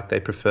look like they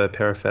prefer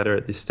Perifetta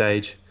at this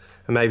stage.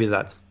 And maybe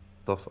that's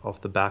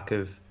off the back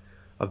of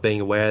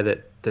being aware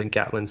that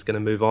Gatland's going to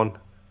move on.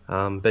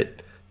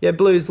 But yeah,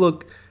 Blues,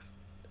 look,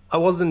 I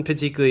wasn't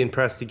particularly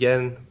impressed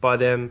again by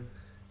them,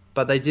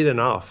 but they did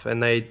enough,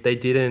 and they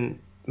didn't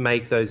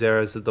make those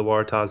errors that the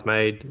Waratahs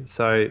made.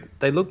 So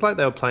they looked like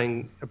they were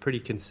playing a pretty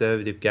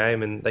conservative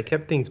game, and they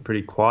kept things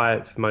pretty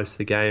quiet for most of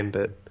the game,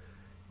 but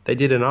they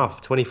did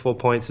enough. 24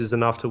 points is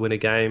enough to win a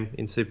game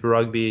in Super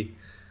Rugby,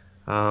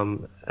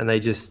 and they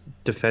just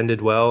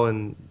defended well,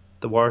 and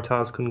the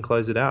Waratahs couldn't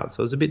close it out.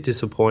 So it was a bit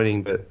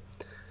disappointing, but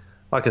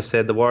like I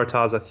said, the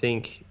Waratahs, I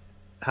think,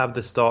 have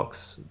the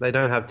stocks. They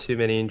don't have too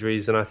many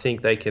injuries, and I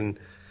think they can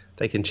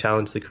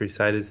challenge the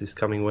Crusaders this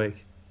coming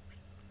week.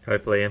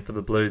 Hopefully, and for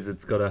the Blues,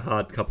 it's got a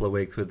hard couple of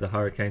weeks with the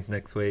Hurricanes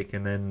next week,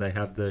 and then they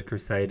have the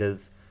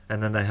Crusaders,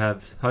 and then they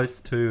have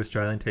host two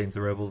Australian teams,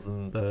 the Rebels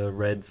and the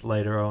Reds,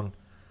 later on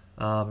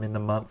in the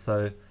month.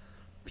 So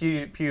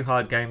few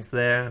hard games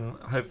there, and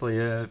hopefully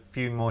a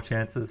few more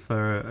chances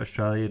for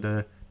Australia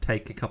to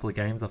take a couple of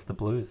games off the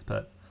Blues,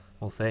 but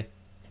we'll see.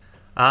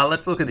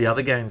 Let's look at the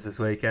other games this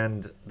week,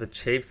 and the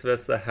Chiefs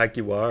versus the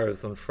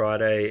Jaguars on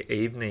Friday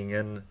evening,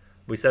 and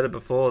we said it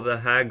before, the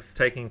Hags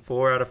taking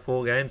 4 out of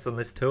 4 games on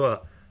this tour.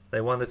 They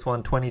won this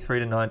one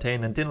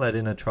 23-19 and didn't let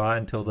in a try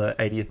until the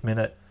 80th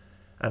minute.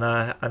 And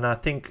I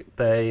think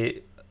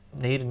they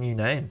need a new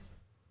name.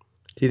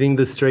 Do you think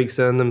the streaks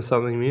earned them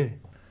something new?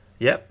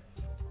 Yep.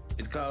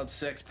 It's called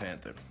Sex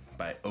Panther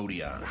by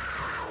Odeon.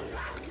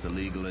 It's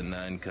illegal in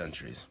 9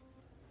 countries.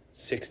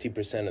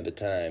 60% of the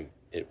time,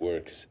 it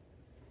works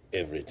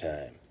every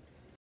time.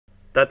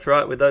 That's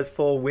right. With those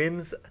 4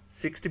 wins,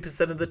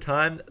 60% of the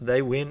time,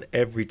 they win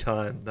every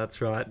time. That's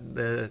right.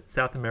 The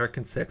South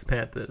American Sex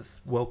Panthers.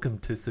 Welcome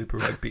to Super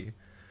Rugby.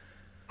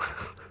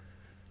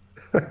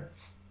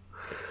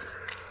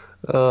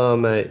 Oh,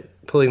 mate.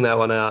 Pulling that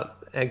one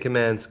out.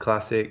 Anchorman's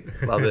classic.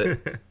 Love it.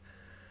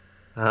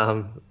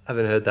 Haven't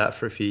heard that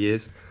for a few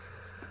years.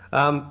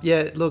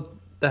 Yeah, look,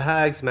 the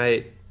Hags,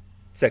 mate.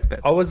 Sex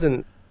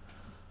Panthers.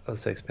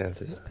 Sex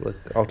Panthers. Look,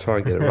 I'll try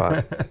and get it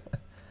right.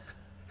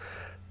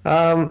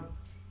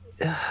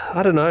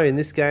 I don't know. In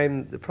this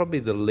game, probably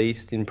the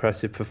least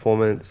impressive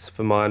performance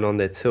for mine on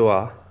their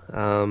tour.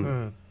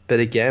 But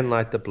again,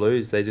 like the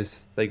Blues,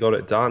 they got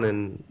it done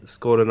and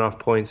scored enough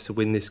points to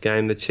win this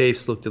game. The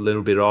Chiefs looked a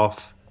little bit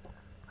off.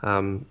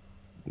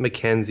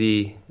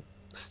 Mackenzie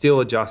still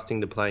adjusting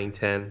to playing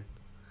 10.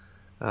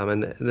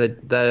 And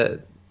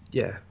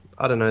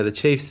I don't know. The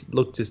Chiefs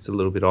looked just a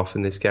little bit off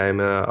in this game.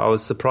 I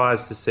was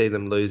surprised to see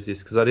them lose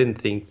this because I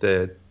didn't think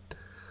the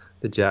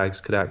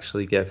Jags could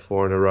actually get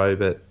 4 in a row,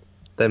 but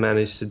they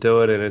managed to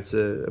do it, and it's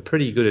a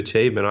pretty good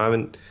achievement. I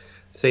haven't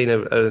seen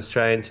an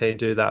Australian team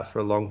do that for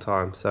a long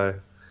time, so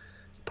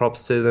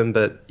props to them.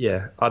 But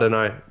yeah, I don't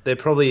know. They're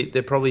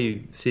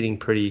probably sitting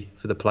pretty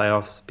for the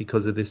playoffs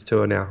because of this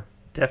tour now.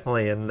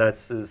 Definitely, and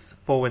that's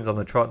 4 wins on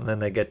the trot, and then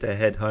they get to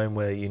head home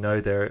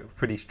where they're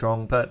pretty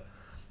strong. But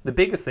the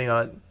biggest thing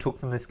I took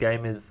from this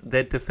game is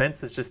their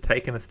defence has just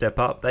taken a step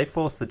up. They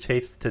forced the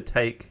Chiefs to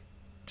take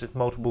just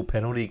multiple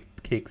penalty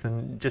kicks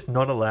and just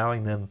not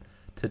allowing them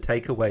to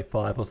take away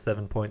 5 or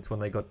 7 points when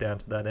they got down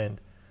to that end.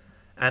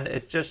 And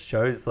it just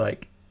shows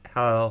like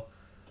how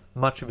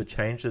much of a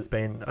change there's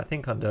been, I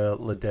think, under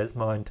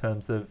Ledesma in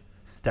terms of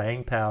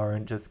staying power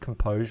and just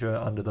composure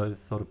under those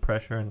sort of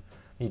pressure, and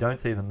you don't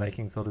see them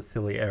making sort of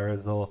silly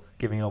errors or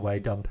giving away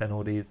dumb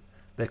penalties.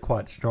 They're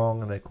quite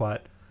strong, and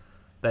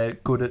they're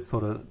good at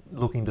sort of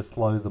looking to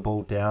slow the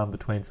ball down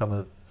between some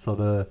of sort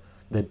of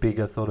their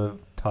bigger sort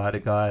of tighter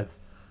guys.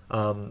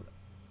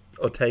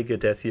 Ortega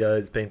Decio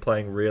has been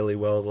playing really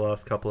well the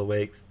last couple of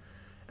weeks,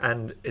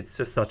 and it's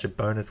just such a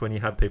bonus when you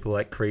have people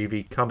like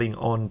Creevy coming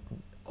on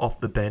off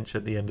the bench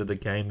at the end of the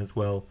game as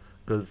well,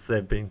 because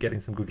they've been getting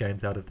some good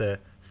games out of their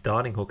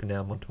starting hooker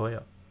now,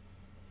 Montoya.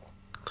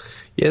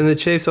 Yeah, and the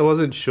Chiefs, I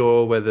wasn't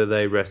sure whether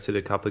they rested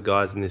a couple of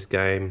guys in this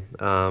game.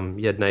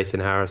 You had Nathan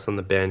Harris on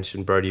the bench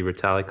and Brody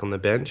Retallick on the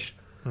bench.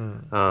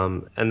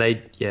 And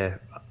they,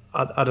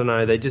 I don't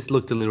know, they just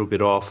looked a little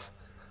bit off.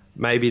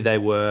 Maybe they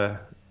were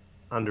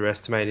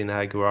underestimating the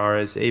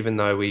Jaguares, even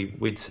though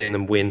we'd seen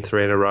them win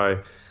 3 in a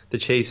row. The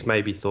Chiefs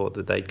maybe thought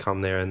that they'd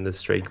come there and the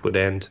streak would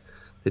end.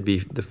 They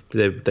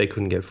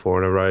couldn't get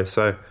 4 in a row.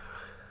 So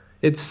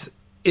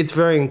it's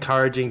very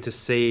encouraging to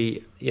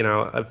see,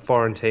 a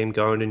foreign team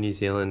go into New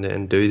Zealand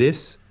and do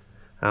this.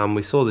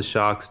 We saw the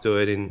Sharks do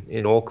it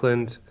in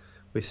Auckland.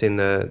 We've seen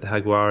the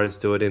Jaguares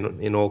do it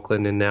in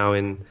Auckland and now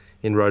in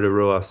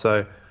Rotorua.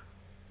 So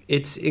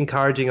it's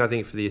encouraging, I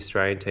think, for the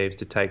Australian teams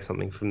to take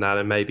something from that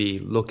and maybe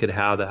look at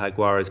how the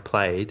Jaguares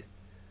played,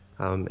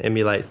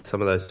 emulate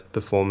some of those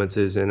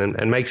performances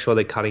and make sure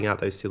they're cutting out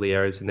those silly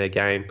errors in their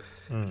game,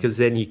 because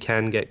then you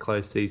can get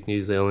close to these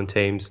New Zealand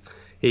teams,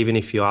 even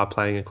if you are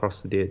playing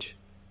across the ditch.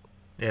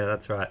 Yeah,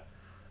 that's right.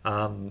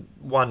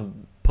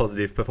 One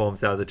positive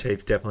performance out of the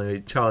Chiefs,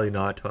 definitely. Charlie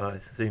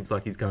Naitai seems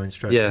like he's going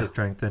strength to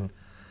strength, and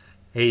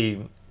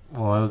he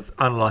was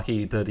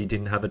unlucky that he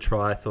didn't have a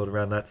try sort of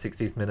around that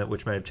 60th minute,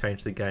 which may have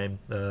changed the game.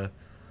 The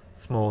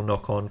small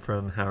knock-on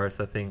from Harris,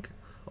 I think,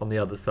 on the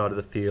other side of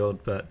the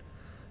field. But,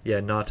 yeah,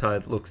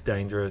 Naitai looks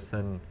dangerous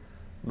and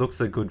looks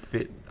a good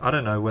fit. I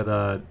don't know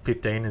whether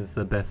 15 is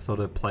the best sort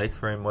of place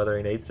for him, whether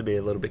he needs to be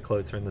a little bit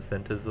closer in the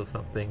centres or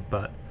something,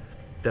 but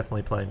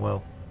definitely playing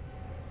well.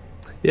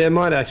 Yeah, it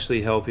might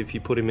actually help if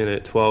you put him in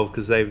at 12,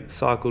 because they've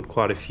cycled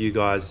quite a few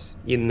guys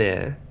in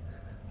there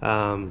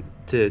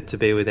to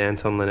be with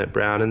Anton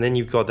Leonard-Brown, and then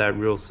you've got that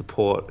real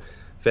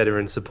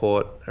veteran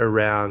support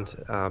around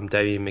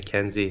Damian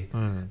McKenzie,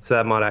 so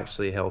that might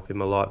actually help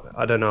him a lot.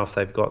 I don't know if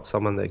they've got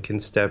someone that can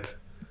step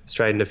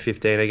straight into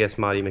 15. I guess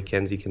Marty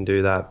McKenzie can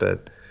do that,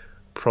 but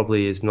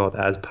probably is not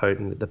as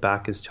potent at the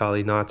back as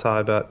Charlie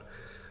Naitai. But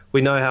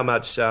we know how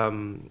much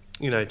Charlie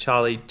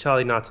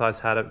Naitai's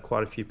had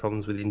quite a few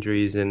problems with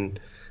injuries and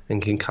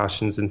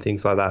concussions and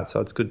things like that, so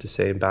it's good to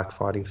see him back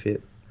fighting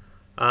fit.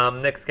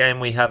 Next game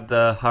we have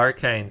the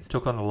Hurricanes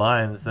took on the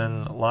Lions,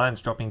 and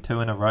Lions dropping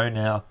 2 in a row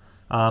now.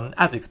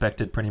 As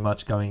expected, pretty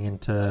much going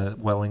into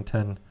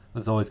Wellington. It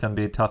was always going to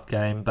be a tough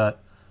game,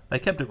 but they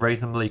kept it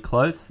reasonably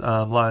close.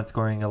 Lions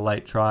scoring a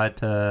late try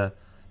to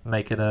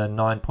make it a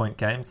 9-point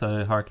game,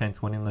 so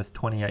Hurricanes winning this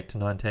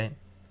 28-19.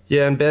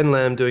 Yeah, and Ben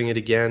Lamb doing it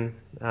again.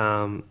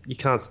 You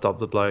can't stop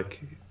the bloke.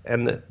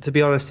 And to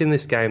be honest, in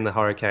this game, the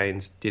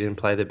Hurricanes didn't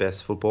play their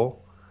best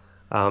football.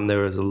 There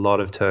was a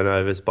lot of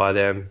turnovers by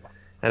them,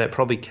 and it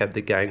probably kept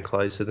the game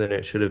closer than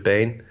it should have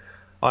been.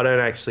 I don't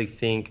actually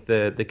think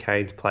the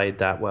Canes played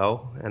that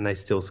well, and they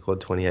still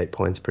scored 28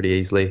 points pretty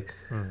easily.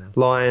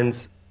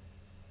 Lions,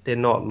 they're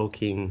not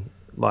looking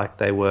like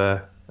they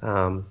were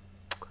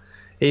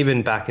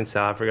even back in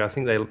South Africa. I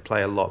think they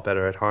play a lot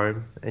better at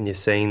home, and you're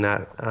seeing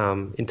that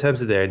in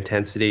terms of their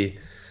intensity.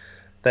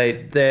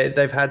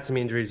 They've had some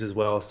injuries as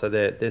well, so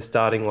their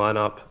starting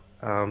lineup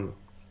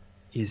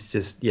is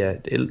just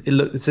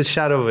it's a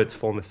shadow of its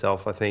former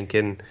self, I think.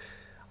 And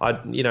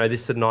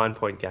this is a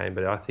 9-point game,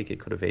 but I think it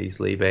could have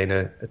easily been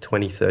a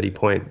 20-30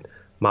 point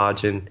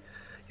margin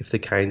if the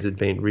Canes had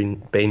been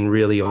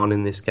really on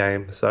in this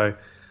game. So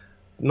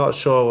not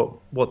sure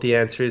what the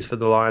answer is for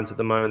the Lions at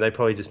the moment. They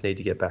probably just need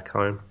to get back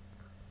home.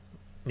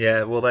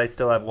 Yeah, well, they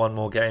still have one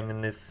more game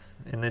in this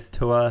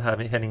tour,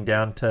 heading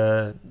down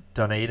to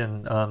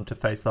Dunedin to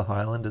face the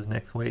Highlanders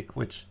next week,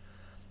 which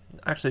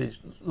actually is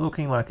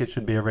looking like it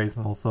should be a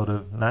reasonable sort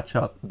of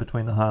matchup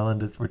between the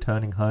Highlanders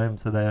returning home,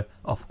 so they're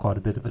off quite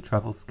a bit of a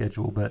travel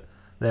schedule, but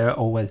they're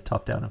always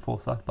tough down in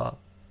Forsyth Barr.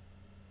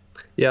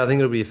 Yeah, I think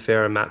it'll be a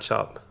fairer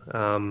matchup.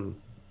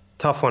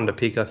 Tough one to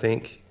pick, I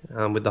think,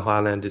 with the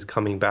Highlanders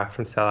coming back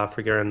from South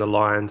Africa and the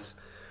Lions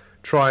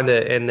trying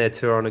to end their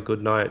tour on a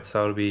good note,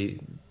 so it'll be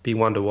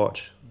one to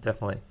watch.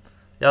 Definitely.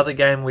 The other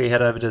game, we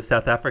head over to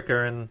South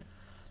Africa, and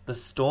the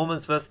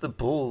Stormers versus the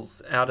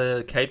Bulls out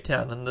of Cape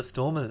Town, and the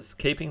Stormers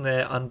keeping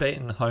their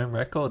unbeaten home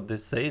record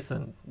this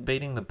season,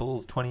 beating the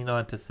Bulls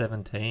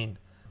 29-17.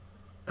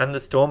 And the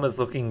Stormers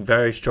looking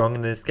very strong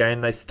in this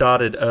game. They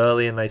started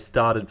early and they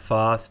started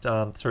fast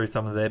through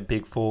some of their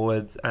big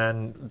forwards,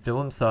 and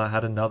Willemse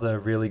had another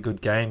really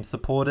good game,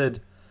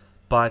 supported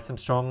by some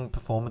strong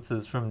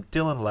performances from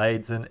Dylan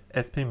Lades and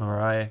SP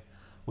Murray,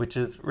 which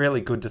is really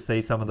good to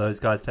see some of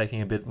those guys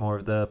taking a bit more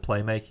of the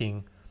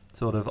playmaking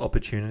sort of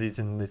opportunities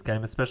in this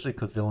game, especially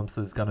because Willemse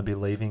is going to be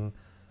leaving,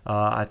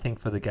 I think,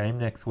 for the game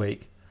next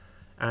week.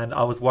 And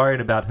I was worried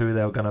about who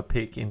they were going to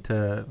pick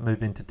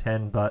move into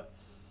 10, but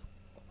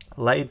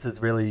Lades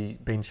has really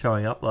been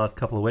showing up the last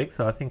couple of weeks,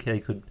 so I think he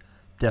could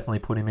definitely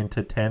put him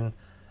into 10.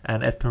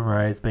 And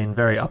Epimere has been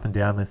very up and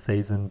down this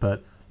season,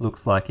 but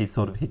looks like he's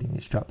sort of hitting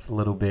his straps a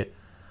little bit.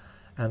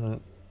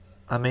 And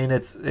I mean,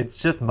 it's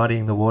just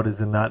muddying the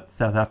waters in that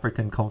South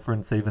African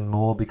conference even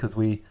more, because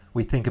we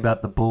think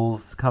about the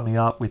Bulls coming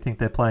up, we think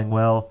they're playing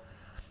well.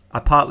 I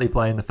partly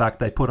blame the fact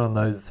they put on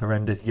those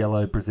horrendous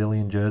yellow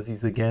Brazilian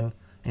jerseys again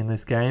in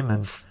this game,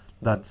 and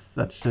that's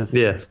just...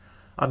 Yeah.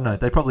 I don't know,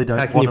 they probably don't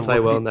want to... How can you play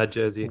well in that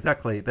jersey?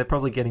 Exactly. They're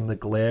probably getting the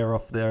glare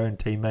off their own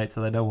teammates,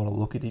 so they don't want to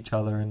look at each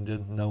other, and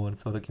just no one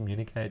sort of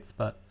communicates.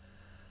 But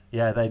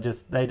yeah, they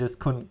just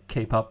couldn't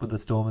keep up with the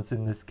Stormers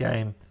in this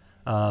game.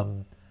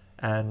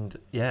 And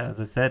yeah,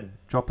 as I said,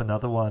 drop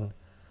another one.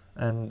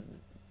 And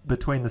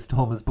between the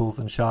Stormers, Bulls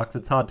and Sharks,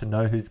 it's hard to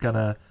know who's going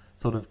to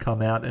sort of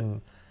come out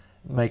and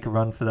make a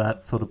run for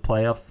that sort of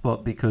playoff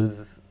spot,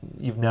 because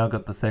you've now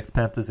got the Sex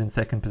Panthers in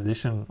second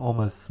position,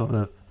 almost sort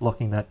of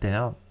locking that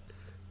down.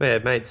 Yeah,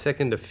 mate,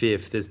 second to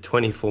fifth, there's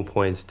 24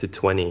 points to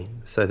 20.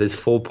 So there's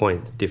 4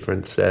 points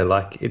difference there.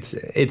 Like, it's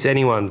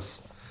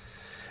anyone's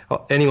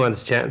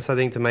chance, I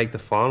think, to make the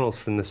finals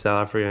from the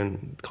South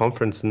African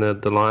Conference, and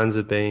the Lions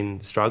have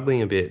been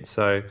struggling a bit.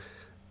 So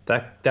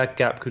that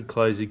gap could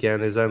close again.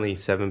 There's only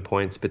 7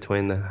 points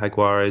between the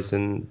Jaguares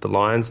and the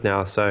Lions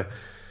now. So,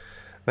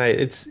 mate,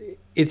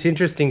 it's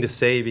interesting to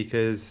see,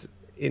 because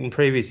in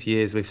previous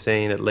years we've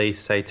seen at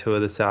least, say, 2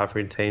 of the South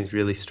African teams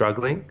really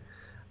struggling.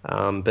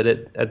 But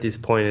at this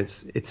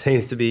point, it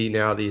seems to be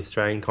now the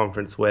Australian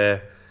Conference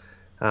where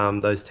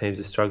those teams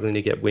are struggling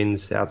to get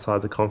wins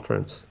outside the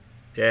conference.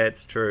 Yeah,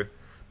 it's true.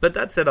 But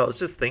that said, I was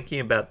just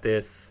thinking about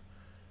this.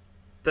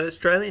 The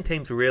Australian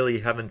teams really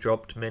haven't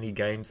dropped many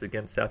games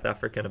against South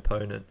African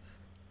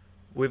opponents.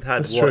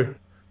 That's true.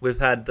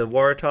 We've had the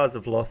Waratahs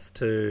have lost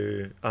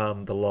to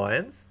the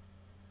Lions,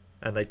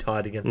 and they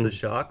tied against the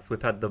Sharks.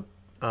 We've had the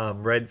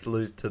Reds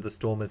lose to the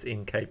Stormers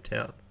in Cape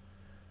Town.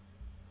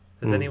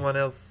 Has anyone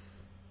else...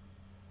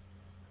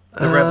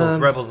 The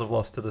Rebels have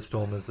lost to the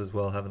Stormers as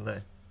well, haven't they?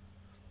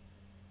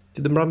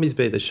 Did the Brumbies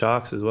beat the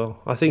Sharks as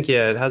well? I think,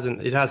 yeah, it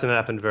hasn't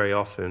happened very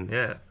often.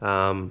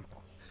 Yeah.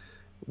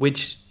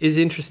 Which is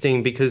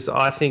interesting, because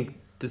I think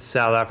the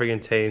South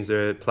African teams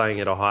are playing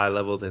at a higher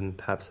level than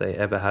perhaps they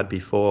ever had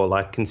before.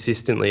 Like,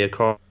 consistently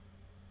across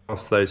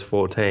those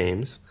 4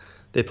 teams,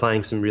 they're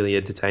playing some really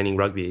entertaining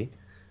rugby,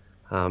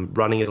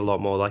 running it a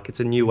lot more. Like, it's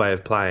a new way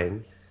of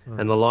playing,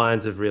 and the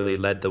Lions have really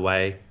led the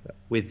way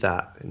with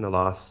that in the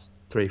last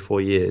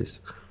 3-4 years.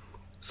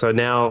 So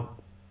now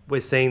we're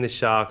seeing the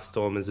Sharks,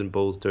 Stormers and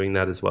Bulls doing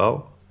that as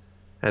well,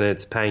 and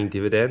it's paying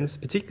dividends,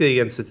 particularly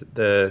against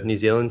the New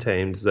Zealand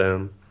teams.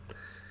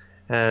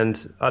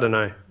 And I don't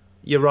know,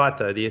 you're right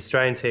though, the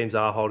Australian teams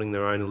are holding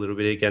their own a little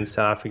bit against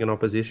South African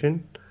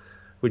opposition,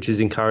 which is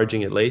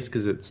encouraging at least,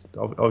 because it's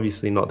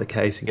obviously not the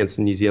case against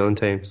the New Zealand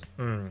teams.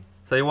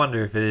 So you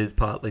wonder if it is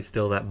partly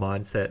still that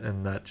mindset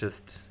and that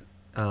just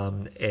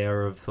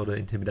air of sort of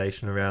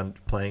intimidation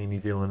around playing a New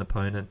Zealand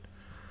opponent.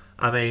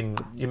 I mean,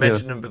 you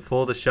mentioned them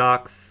before, the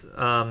Sharks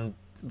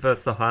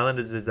versus the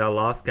Highlanders is our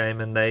last game,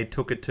 and they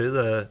took it to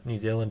the New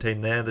Zealand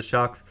team there. The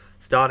Sharks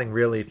starting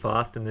really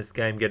fast in this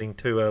game, getting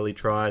 2 early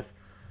tries,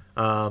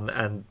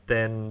 and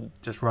then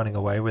just running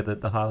away with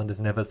it. The Highlanders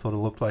never sort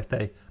of looked like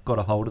they got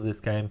a hold of this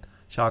game.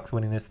 Sharks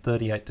winning this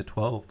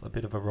 38-12, a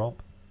bit of a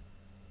romp.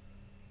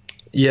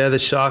 Yeah, the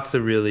Sharks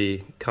are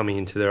really coming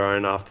into their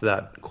own after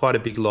that quite a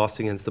big loss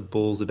against the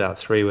Bulls about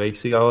 3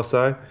 weeks ago or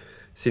so.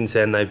 Since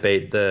then, they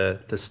beat the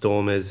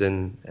Stormers,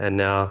 and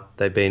now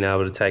they've been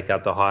able to take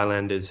out the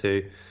Highlanders,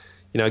 who,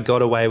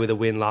 got away with a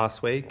win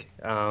last week,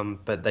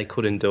 but they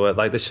couldn't do it.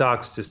 Like, the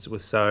Sharks just were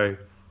so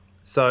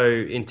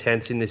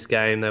intense in this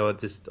game. They were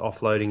just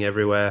offloading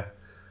everywhere,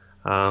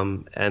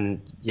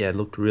 and yeah,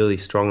 looked really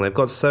strong. They've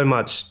got so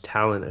much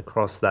talent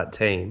across that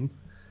team,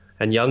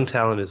 and young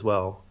talent as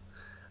well.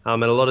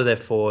 And a lot of their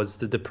forwards,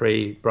 the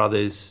Dupree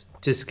brothers,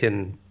 just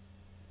can,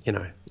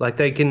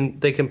 they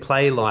can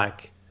play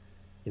like,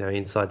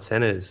 inside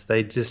centres.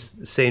 They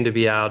just seem to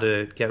be able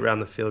to get around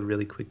the field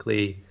really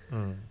quickly.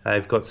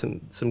 They've got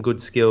some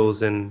good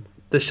skills, and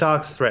the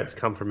Sharks' threats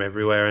come from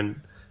everywhere, and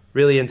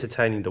really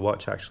entertaining to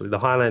watch, actually. The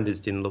Highlanders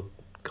didn't look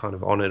kind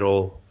of on at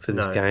all for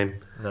this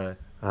game. No.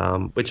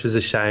 Which was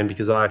a shame,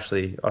 because I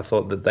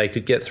thought that they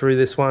could get through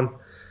this one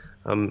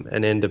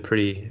and end a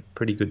pretty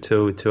good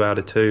 2 out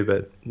of 2,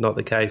 but not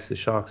the case. The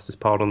Sharks just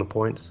piled on the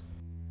points.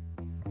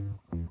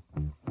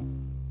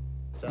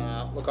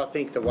 Look, I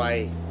think the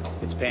way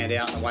it's panned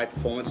out and the way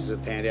performances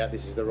have panned out,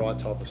 this is the right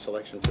type of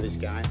selection for this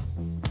game.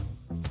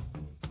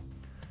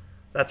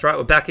 That's right,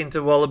 we're back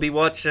into Wallaby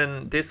Watch,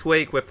 and this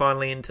week we're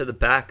finally into the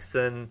backs,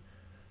 and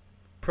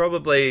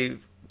probably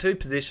 2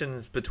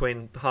 positions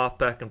between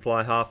halfback and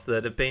fly half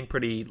that have been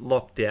pretty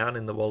locked down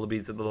in the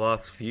Wallabies of the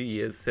last few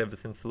years, ever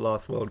since the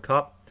last World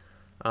Cup.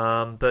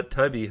 But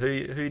Toby,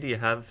 who do you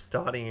have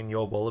starting in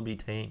your Wallaby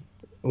team?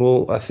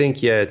 Well, I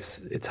think,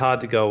 it's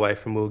hard to go away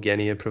from Will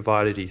Genia,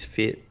 provided he's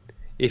fit.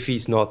 If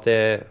he's not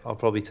there, I'll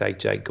probably take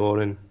Jake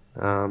Gordon.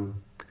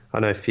 I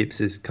know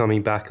Phipps is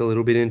coming back a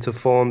little bit into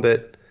form,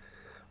 but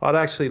I'd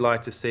actually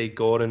like to see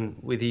Gordon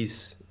with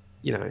his,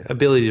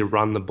 ability to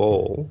run the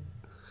ball,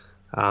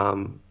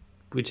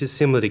 which is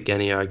similar to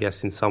Genia, I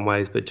guess, in some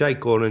ways. But Jake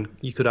Gordon,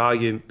 you could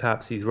argue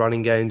perhaps his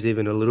running game's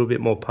even a little bit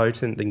more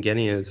potent than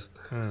Genia's.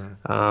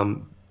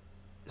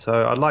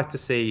 So I'd like to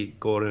see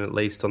Gordon at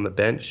least on the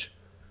bench.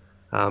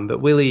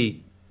 But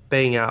Willie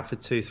being out for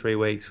 2-3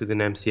 weeks with an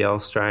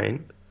MCL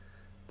strain,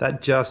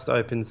 that just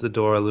opens the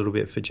door a little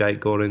bit for Jake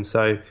Gordon.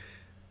 So,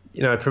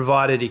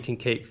 provided he can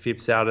keep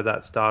Phipps out of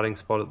that starting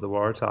spot at the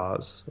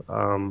Waratahs,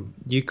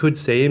 you could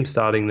see him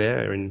starting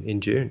there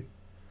in June.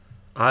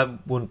 I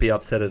wouldn't be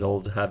upset at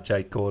all to have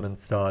Jake Gordon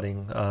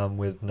starting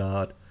with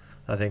Nard.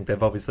 I think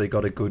they've obviously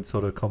got a good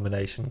sort of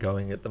combination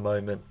going at the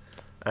moment.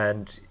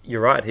 And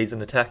you're right, he's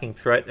an attacking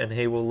threat, and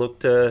he will look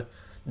to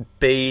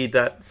be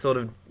that sort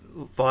of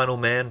final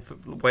man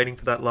waiting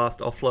for that last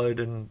offload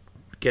and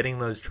getting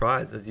those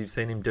tries, as you've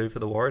seen him do for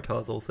the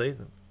Waratahs all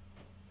season.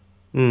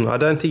 I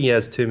don't think he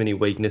has too many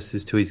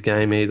weaknesses to his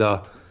game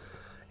either.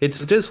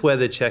 It's just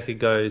whether Cheika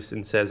goes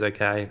and says,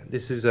 okay,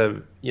 this is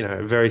a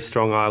very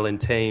strong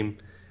Island team.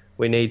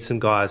 We need some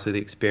guys with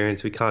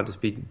experience. We can't just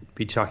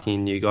be chucking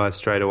in new guys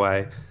straight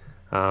away.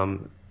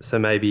 So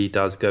maybe he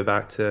does go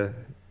back to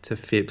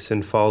Phipps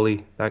and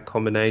Foley, that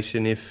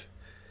combination, if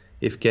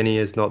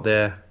Genia is not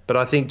there. But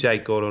I think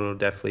Jake Gordon will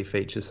definitely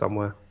feature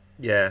somewhere.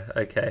 Yeah,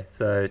 okay.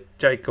 So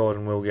Jake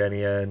Gordon, Will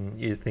Genia, and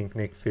you think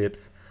Nick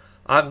Phipps.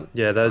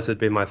 Yeah, those would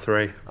be my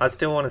three. I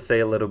still want to see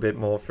a little bit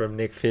more from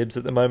Nick Phipps.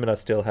 At the moment, I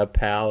still have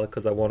Powell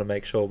because I want to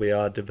make sure we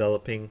are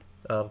developing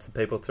some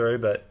people through.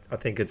 But I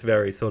think it's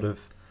very sort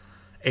of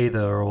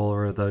either or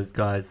all of those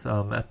guys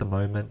at the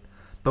moment.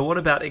 But what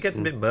about, it gets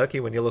a bit murky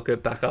when you look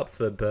at backups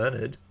for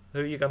Bernard. Who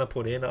are you going to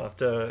put in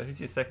after,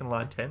 who's your second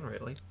line 10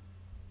 really?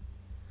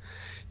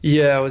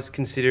 Yeah, I was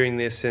considering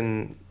this,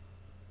 and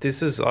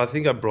I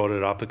think I brought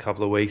it up a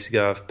couple of weeks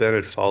ago. If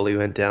Bernard Foley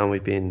went down,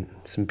 we'd be in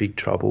some big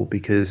trouble,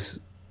 because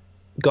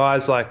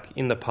guys like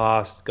in the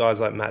past,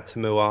 guys like Matt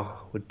Tamua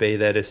would be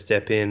there to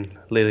step in,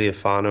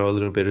 Liliafano a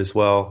little bit as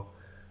well,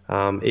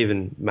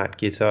 even Matt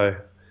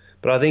Gitto.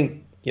 But I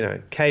think,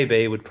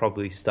 KB would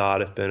probably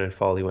start if Bernard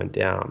Foley went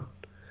down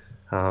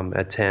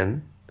at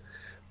 10.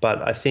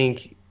 But I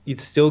think you've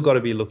still got to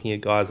be looking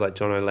at guys like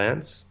John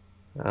O'Lance.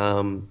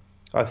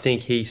 I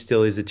think he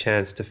still is a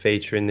chance to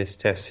feature in this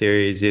test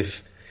series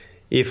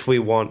if we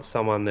want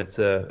someone that's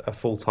a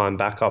full-time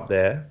backup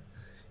there.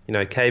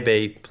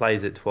 KB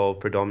plays at 12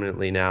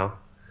 predominantly now.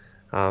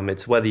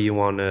 It's whether you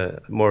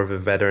want more of a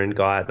veteran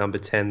guy at number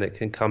 10 that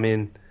can come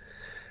in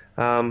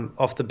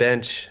off the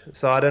bench.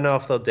 So I don't know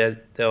if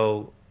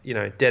they'll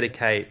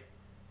dedicate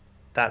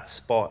that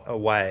spot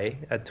away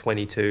at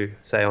 22,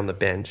 say on the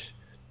bench,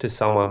 to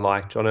someone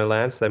like John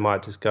O'Lance. They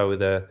might just go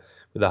with a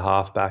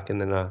halfback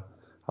and then a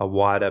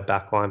wider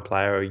backline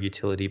player or a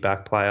utility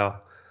back player.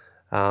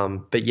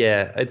 But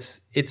yeah,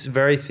 it's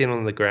very thin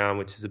on the ground,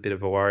 which is a bit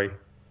of a worry.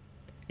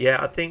 Yeah,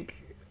 I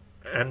think,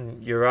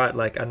 and you're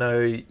right, I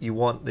know you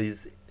want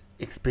these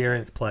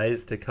experienced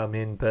players to come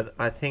in, but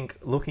I think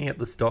looking at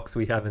the stocks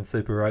we have in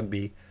Super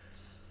Rugby,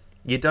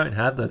 you don't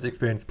have those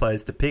experienced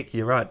players to pick.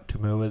 You're right,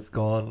 Tamua's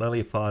gone,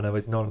 Liliafano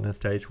is not in a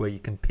stage where you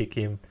can pick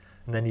him,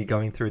 and then you're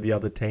going through the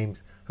other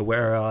teams.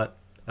 Herrera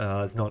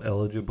is not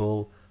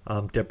eligible,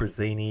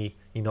 Debrezini,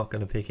 you're not going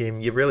to pick him.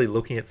 You're really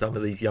looking at some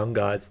of these young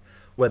guys,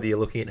 whether you're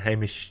looking at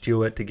Hamish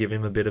Stewart to give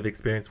him a bit of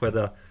experience,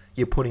 whether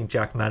you're putting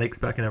Jack Maddox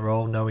back in a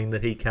role, knowing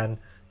that he can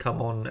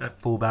come on at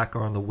fullback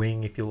or on the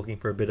wing if you're looking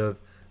for a bit of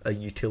a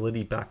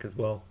utility back as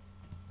well.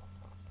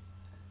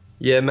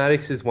 Yeah,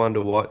 Maddox is one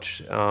to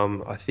watch.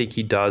 I think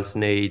he does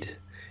need...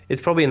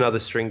 It's probably another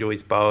string to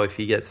his bow if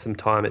he gets some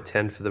time at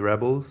 10 for the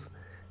Rebels,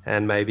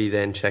 and maybe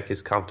then Czech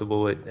is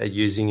comfortable at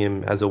using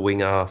him as a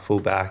winger,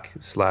 fullback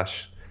 /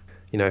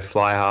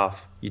 fly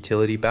half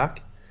utility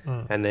back,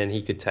 and then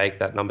he could take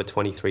that number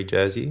 23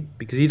 jersey,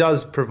 because he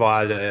does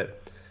provide a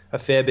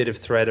fair bit of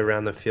threat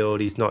around the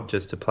field. He's not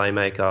just a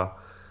playmaker,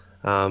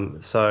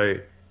 so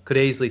could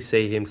easily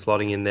see him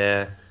slotting in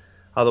there.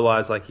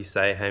 Otherwise, like you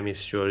say, Hamish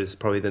Stewart is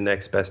probably the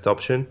next best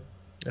option,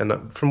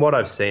 and from what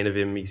I've seen of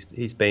him,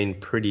 he's been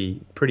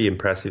pretty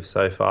impressive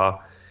so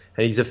far,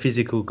 and he's a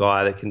physical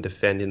guy that can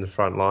defend in the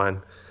front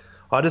line.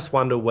 I just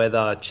wonder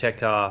whether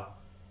Cheika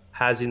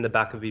has in the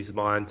back of his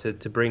mind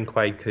to bring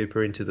Quade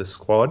Cooper into the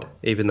squad,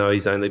 even though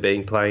he's only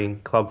been playing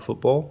club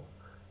football.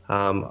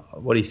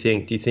 What do you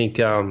think? Do you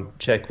think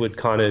Czech would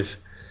kind of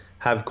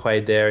have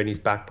Quade there in his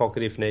back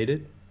pocket if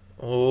needed?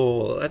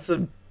 Oh, that's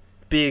a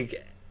big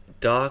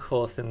dark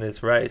horse in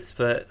this race,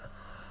 but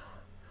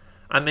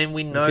I mean,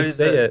 we know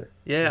that.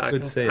 Yeah, I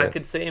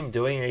could see him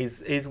doing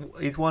it.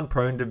 He's one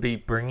prone to be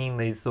bringing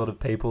these sort of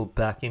people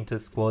back into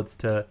squads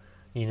to,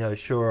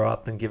 shore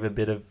up and give a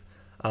bit of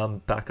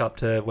backup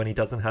to when he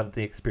doesn't have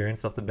the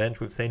experience off the bench.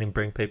 We've seen him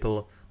bring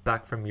people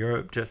back from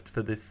Europe just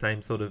for this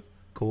same sort of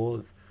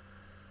cause.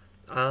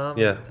 I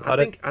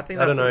think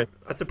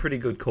that's a pretty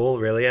good call,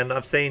 really. And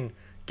I've seen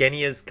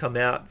Genia's come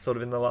out sort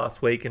of in the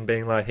last week and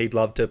being like he'd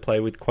love to play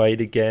with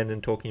Quade again,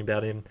 and talking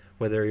about him,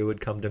 whether he would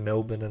come to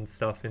Melbourne and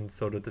stuff in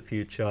sort of the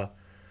future.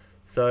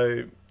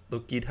 So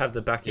look, you'd have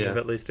the backing of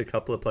at least a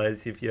couple of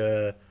players if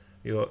you're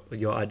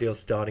your ideal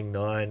starting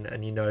 9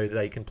 and you know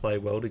they can play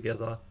well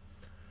together.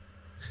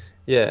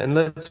 Yeah, and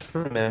let's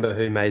remember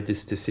who made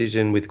this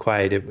decision with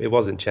Quade. It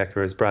wasn't Cheika, it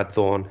was Brad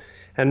Thorne.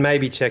 And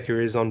maybe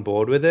Cheika is on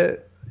board with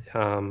it.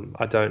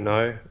 I don't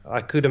know.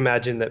 I could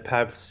imagine that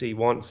perhaps he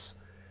wants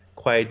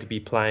Quade to be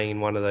playing in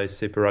one of those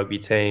Super Rugby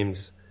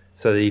teams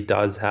so that he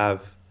does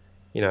have,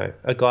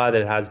 a guy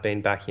that has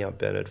been backing up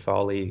Bernard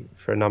Foley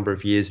for a number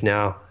of years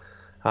now,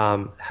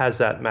 has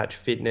that match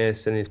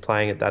fitness and is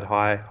playing at that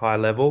high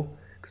level.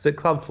 Because at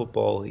club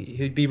football,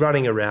 he'd be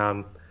running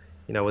around,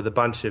 with a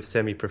bunch of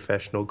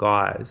semi-professional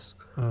guys,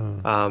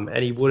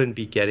 and he wouldn't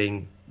be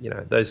getting,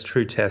 those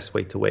true tests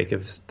week to week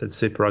that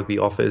Super Rugby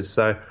offers.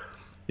 So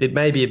it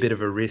may be a bit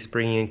of a risk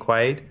bringing in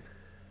Quade,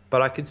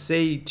 but I could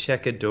see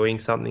Cheika doing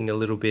something a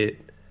little bit,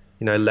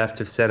 left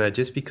of centre,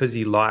 just because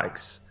he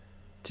likes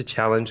to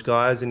challenge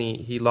guys and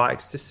he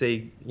likes to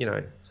see,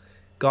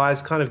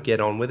 guys kind of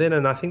get on with it.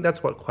 And I think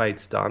that's what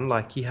Quade's done.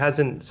 Like, he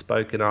hasn't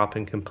spoken up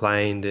and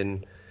complained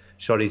and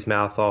shot his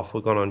mouth off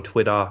or gone on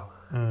Twitter.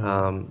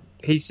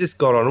 He's just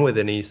got on with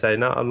it, and he say,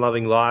 "No, I'm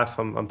loving life.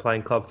 I'm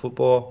playing club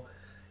football.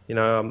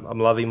 I'm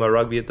loving my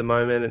rugby at the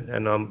moment,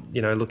 and I'm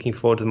looking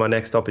forward to my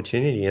next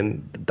opportunity."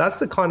 And that's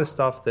the kind of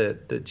stuff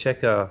that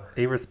Cheika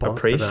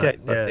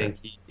appreciates. I think,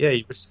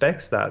 he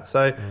respects that.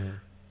 So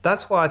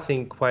that's why I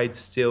think Quade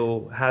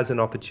still has an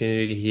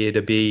opportunity here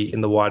to be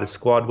in the wider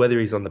squad. Whether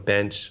he's on the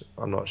bench,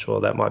 I'm not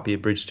sure. That might be a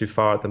bridge too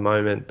far at the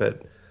moment,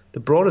 but the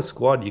broader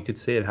squad, you could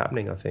see it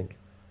happening, I think.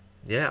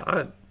 Yeah,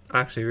 I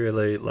actually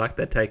really like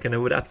that take, and it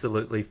would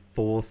absolutely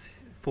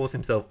force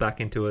himself back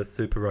into a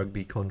Super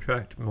Rugby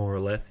contract, more or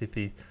less, if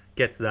he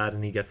gets that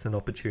and he gets an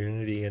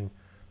opportunity and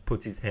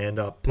puts his hand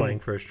up playing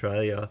for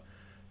Australia.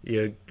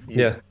 You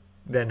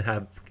then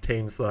have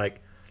teams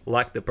like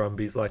the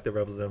Brumbies, like the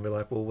Rebels, and be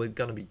like, well, we're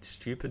going to be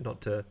stupid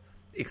not to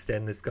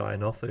extend this guy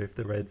an offer if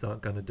the Reds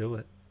aren't going to do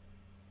it.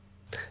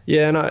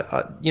 Yeah, and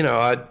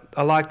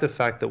I like the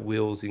fact that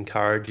Will's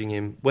encouraging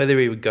him. Whether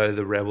he would go to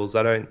the Rebels,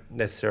 I don't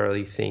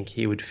necessarily think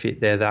he would fit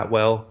there that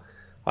well.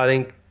 I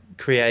think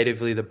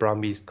creatively the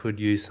Brumbies could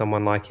use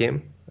someone like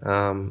him,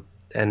 and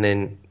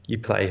then you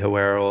play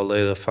Hawera or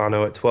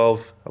Leilufano at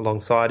 12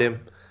 alongside him.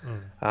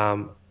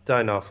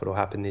 Don't know if it'll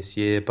happen this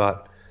year,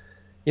 but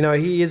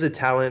he is a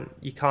talent.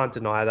 You can't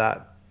deny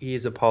that. He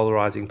is a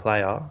polarising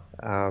player,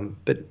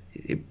 but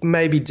it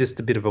may be just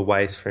a bit of a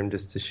waste for him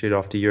just to shoot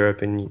off to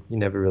Europe and you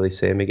never really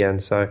see him again.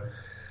 So,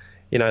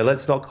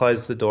 let's not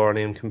close the door on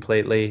him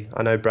completely.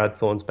 I know Brad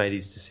Thorne's made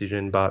his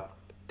decision, but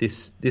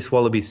this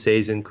Wallabies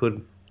season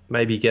could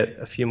maybe get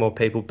a few more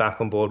people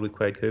back on board with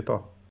Quade Cooper.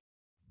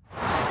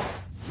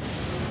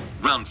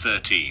 Round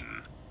 13.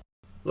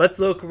 Let's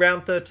look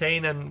round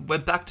 13, and we're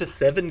back to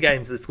 7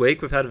 games this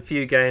week. We've had a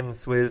few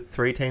games with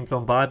 3 teams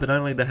on bye, but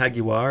only the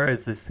Jaguares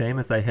is this team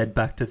as they head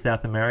back to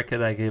South America.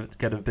 They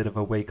get a bit of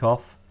a week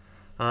off.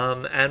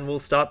 And we'll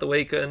start the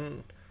week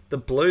in the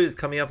Blues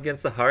coming up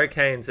against the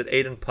Hurricanes at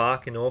Eden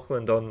Park in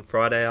Auckland on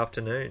Friday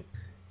afternoon.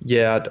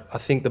 Yeah, I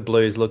think the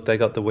Blues, they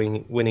got the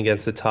win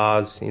against the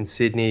Tars in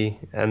Sydney,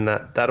 and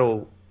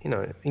that'll,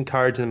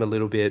 encourage them a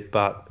little bit,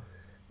 but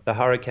the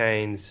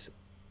Hurricanes,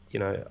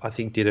 I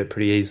think did it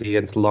pretty easily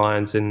against the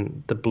Lions,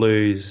 and the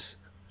Blues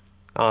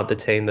aren't the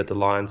team that the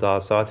Lions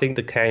are. So I think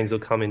the Canes will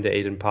come into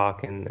Eden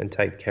Park and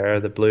take care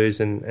of the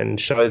Blues and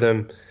show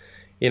them,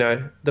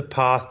 the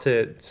path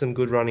to some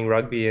good running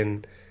rugby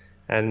and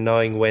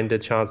knowing when to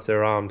chance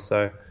their arm.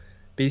 So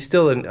be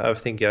still, I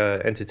think,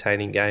 an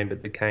entertaining game,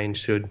 but the Canes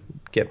should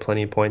get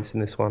plenty of points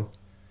in this one.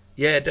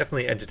 Yeah,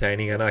 definitely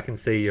entertaining, and I can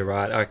see you're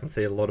right. I can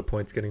see a lot of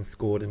points getting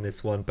scored in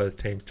this one, both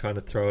teams trying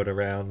to throw it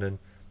around and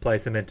play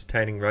some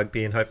entertaining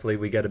rugby, and hopefully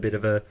we get a bit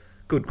of a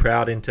good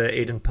crowd into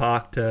Eden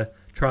Park to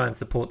try and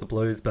support the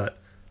Blues, but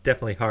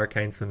definitely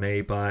Hurricanes for me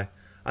by,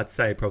 I'd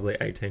say, probably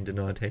 18 to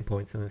 19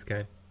 points in this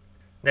game.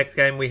 Next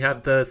game, we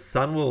have the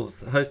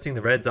Sunwolves hosting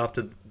the Reds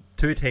after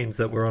 2 teams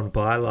that were on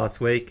bye last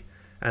week,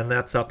 and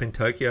that's up in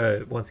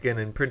Tokyo, once again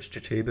in Prince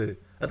Chichibu.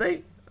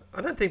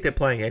 I don't think they're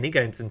playing any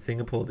games in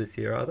Singapore this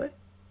year, are they?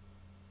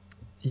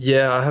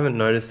 Yeah, I haven't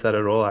noticed that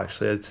at all,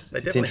 actually. It's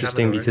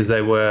interesting because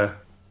they were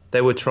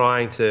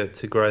trying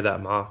to grow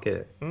that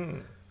market.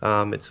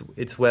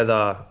 It's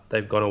whether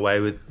they've gone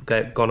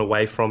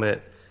away from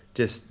it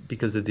just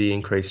because of the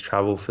increased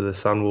travel for the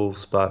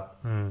Sunwolves. But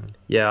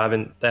they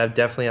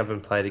definitely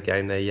haven't played a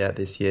game there yet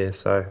this year.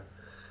 So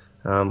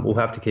we'll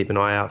have to keep an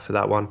eye out for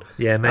that one.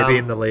 Yeah, maybe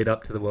in the lead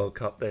up to the World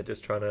Cup, they're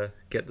just trying to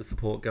get the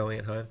support going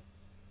at home.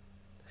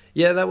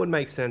 Yeah, that would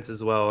make sense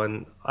as well.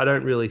 And I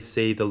don't really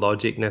see the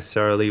logic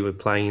necessarily with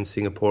playing in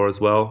Singapore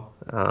as well.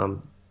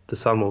 The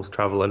Sunwolves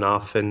travel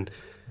enough, and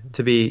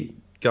to be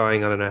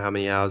going, I don't know how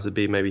many hours it'd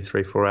be, maybe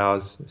 3-4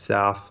 hours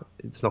south,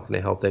 it's not going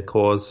to help their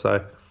cause.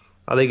 So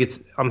I think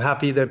I'm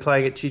happy they're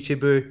playing at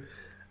Chichibu.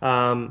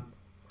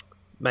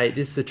 Mate,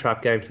 this is a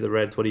trap game for the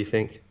Reds. What do you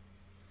think?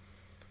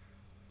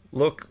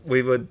 Look,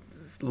 we were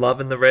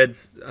loving the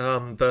Reds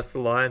versus the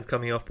Lions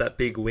coming off that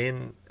big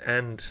win,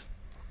 and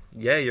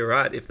yeah, you're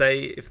right. If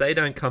they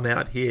don't come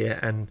out here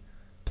and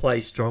play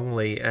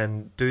strongly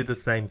and do the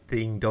same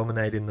thing,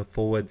 dominate in the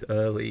forwards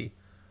early,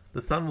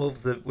 the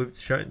Sunwolves,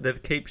 they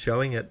keep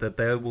showing it that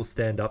they will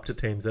stand up to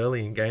teams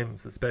early in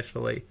games,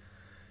 especially.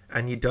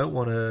 And you don't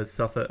want to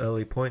suffer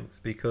early points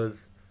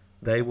because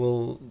they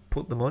will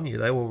put them on you.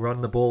 They will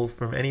run the ball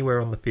from anywhere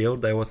on the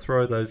field. They will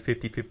throw those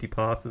 50-50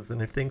 passes.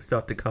 And if things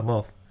start to come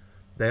off,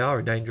 they are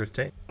a dangerous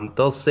team.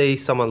 They'll see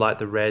someone like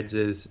the Reds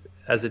as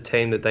a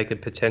team that they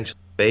could potentially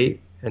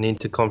beat, an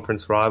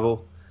inter-conference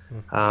rival.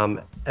 And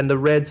the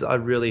Reds, I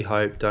really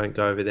hope, don't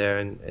go over there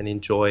and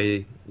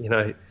enjoy,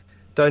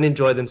 don't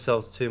enjoy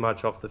themselves too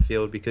much off the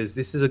field, because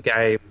this is a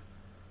game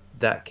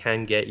that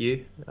can get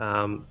you.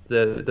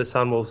 The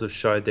Sunwolves have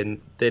showed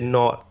they're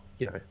not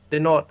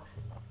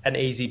an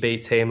easy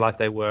beat team like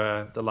they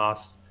were the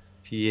last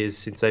few years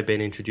since they've been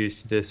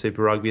introduced into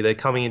Super Rugby. They're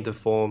coming into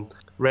form.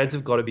 Reds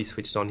have got to be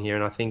switched on here,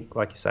 and I think,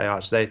 like you say,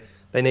 Arch, they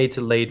need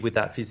to lead with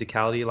that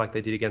physicality like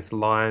they did against the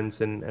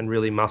Lions and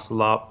really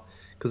muscle up,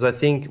 because I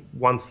think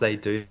once they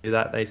do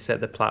that, they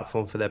set the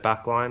platform for their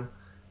backline.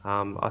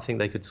 I think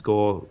they could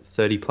score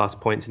 30-plus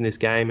points in this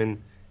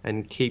game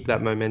and keep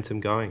that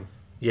momentum going.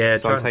 Yeah,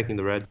 so I'm taking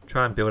the Reds.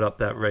 Try and build up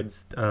that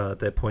Reds,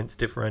 their points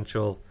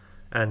differential.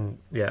 And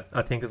yeah,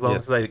 I think as long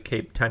as they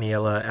keep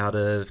Taniela out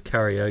of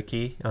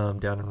karaoke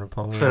down in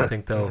Roppongi,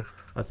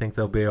 I think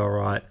they'll be all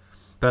right.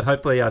 But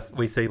hopefully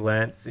we see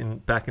Lance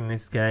back in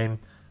this game.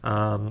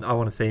 I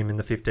want to see him in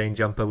the 15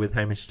 jumper with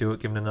Hamish Stewart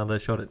giving another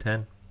shot at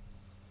 10.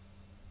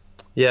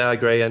 Yeah, I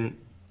agree, and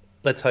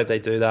let's hope they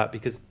do that,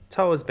 because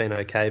Toa's been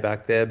okay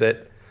back there,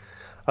 but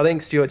I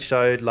think Stewart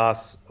showed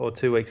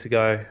 2 weeks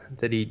ago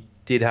that he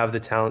did have the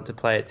talent to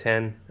play at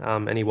 10,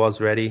 and he was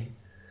ready.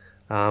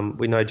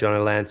 We know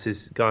Jono Lance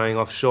is going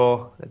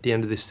offshore at the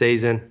end of this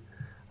season.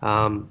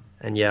 And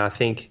yeah, I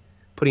think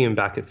putting him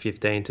back at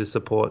 15 to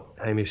support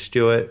Hamish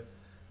Stewart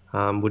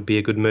would be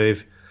a good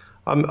move.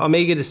 I'm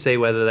eager to see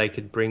whether they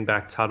could bring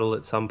back Tuttle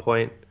at some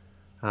point.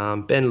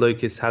 Ben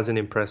Lucas hasn't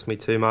impressed me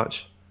too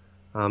much.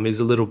 He's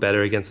a little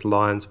better against the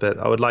Lions, but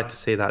I would like to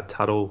see that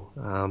Tuttle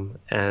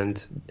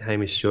and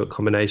Hamish Stewart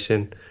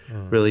combination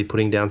really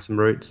putting down some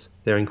roots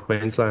there in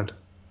Queensland.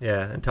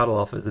 Yeah, and Tuttle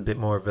offers a bit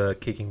more of a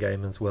kicking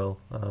game as well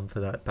for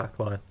that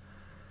backline.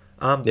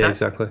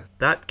 Exactly.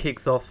 That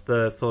kicks off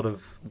the sort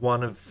of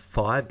one of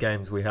 5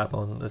 games we have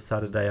on the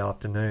Saturday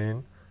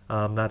afternoon.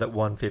 That at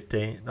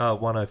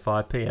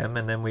 1:05 p.m.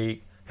 And then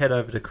we head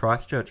over to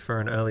Christchurch for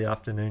an early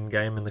afternoon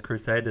game, and the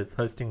Crusaders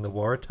hosting the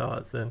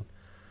Waratahs. And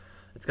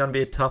it's going to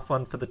be a tough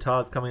one for the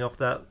Tars coming off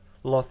that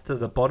loss to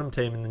the bottom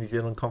team in the New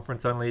Zealand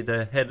Conference, only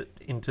to head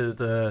into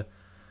the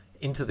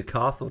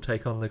castle,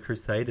 take on the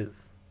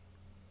Crusaders.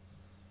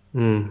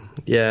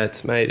 Yeah,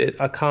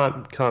 I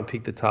can't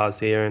pick the Tars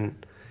here,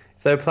 and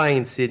if they're playing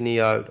in Sydney,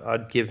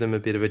 I'd give them a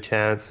bit of a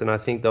chance, and I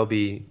think they'll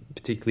be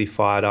particularly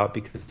fired up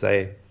because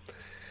they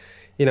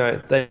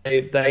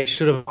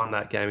should have won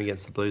that game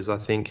against the Blues. I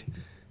think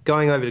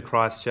going over to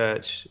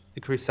Christchurch, the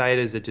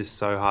Crusaders are just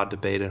so hard to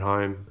beat at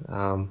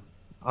home.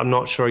 I'm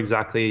not sure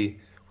exactly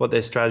what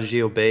their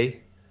strategy will be,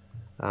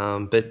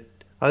 but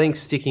I think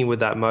sticking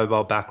with that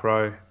mobile back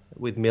row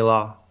with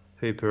Miller,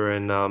 Hooper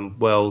and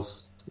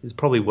Wells is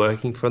probably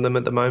working for them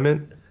at the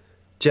moment.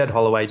 Jed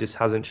Holloway just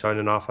hasn't shown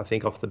enough, I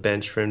think, off the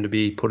bench for him to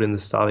be put in the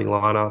starting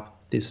lineup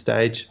at this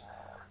stage.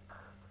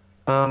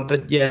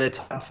 But yeah, the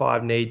Type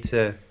 5 need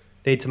to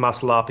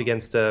muscle up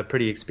against a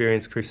pretty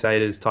experienced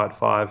Crusaders Type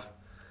 5.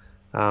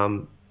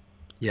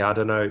 Yeah, I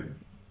don't know.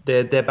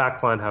 Their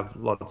backline have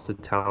lots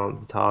of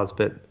talent, the Tars,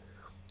 but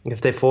if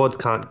their forwards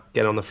can't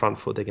get on the front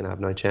foot, they're going to have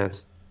no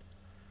chance.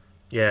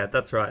 Yeah,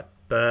 that's right.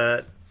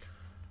 But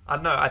I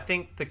don't know. I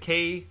think the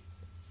key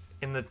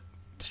in the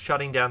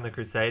shutting down the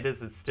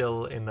Crusaders is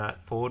still in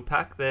that forward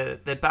pack. Their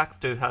backs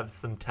do have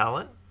some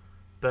talent,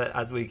 but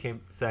as we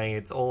keep saying,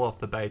 it's all off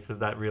the base of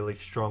that really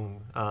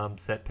strong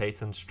set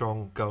piece and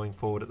strong going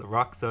forward at the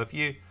ruck. So if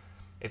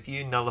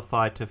you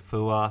nullify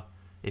Tafua,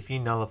 if you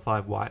nullify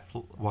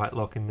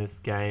Whitelock in this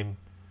game,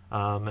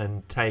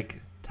 and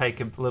take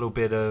a little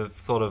bit of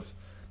sort of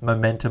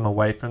momentum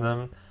away from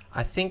them,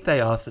 I think they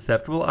are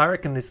susceptible. I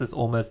reckon this is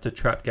almost a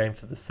trap game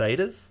for the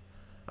Satyrs.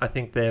 I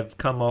think they've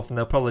come off and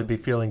they'll probably be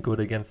feeling good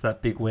against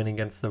that big win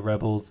against the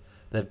Rebels.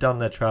 They've done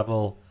their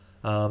travel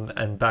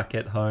and back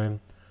at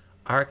home.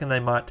 I reckon they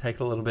might take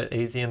it a little bit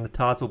easy, and the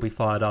Tars will be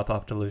fired up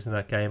after losing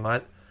that game.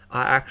 I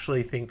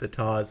actually think the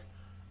Tars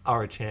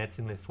are a chance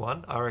in this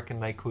one. I reckon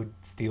they could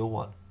steal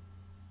one.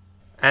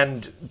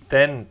 And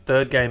then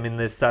third game in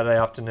this Saturday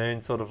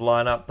afternoon sort of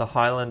lineup, the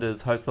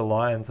Highlanders host the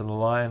Lions, and the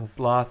Lions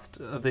last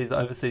of these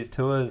overseas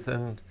tours,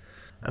 and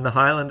the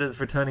Highlanders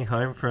returning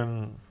home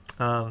from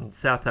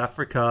South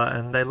Africa,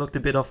 and they looked a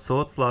bit off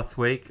sorts last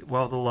week,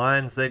 while the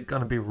Lions, they're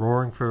going to be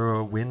roaring for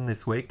a win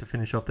this week to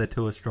finish off their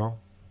tour strong.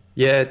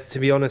 Yeah, to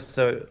be honest,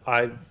 so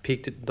I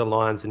picked the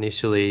Lions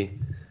initially,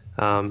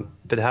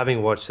 but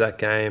having watched that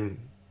game,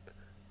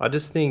 I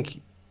just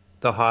think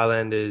the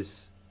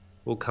Highlanders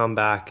will come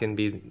back and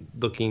be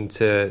looking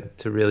to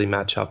really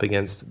match up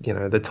against,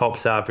 the top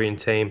South African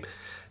team.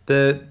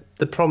 The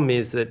problem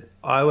is that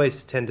I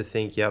always tend to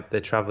think, they're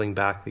travelling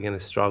back, they're going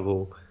to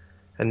struggle.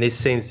 And this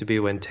seems to be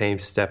when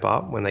teams step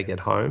up when they get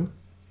home,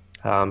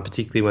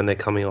 particularly when they're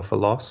coming off a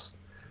loss.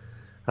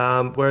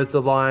 Whereas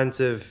the Lions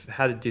have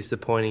had a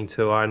disappointing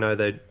tour. I know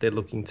they're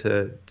looking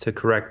to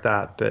correct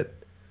that. But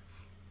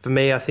for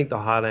me, I think the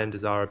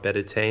Highlanders are a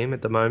better team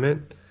at the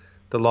moment.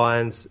 The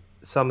Lions,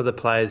 some of the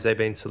players they've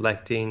been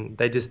selecting,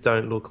 they just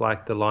don't look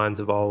like the Lions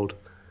of old.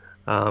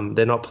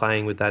 They're not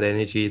playing with that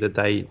energy that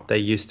they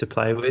used to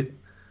play with.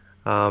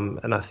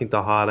 And I think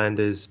the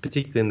Highlanders,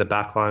 particularly in the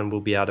back line,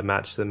 will be able to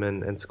match them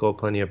and score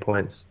plenty of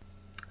points.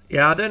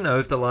 Yeah, I don't know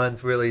if the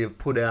Lions really have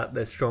put out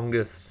their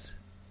strongest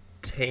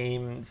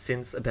team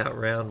since about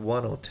round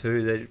 1 or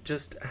 2. They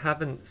just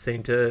haven't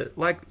seemed to,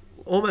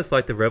 almost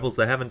like the Rebels,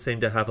 they haven't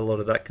seemed to have a lot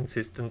of that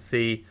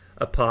consistency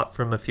apart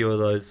from a few of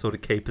those sort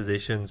of key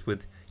positions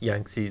with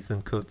Yankees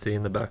and Coetzee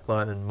in the back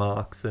line and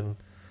Marks and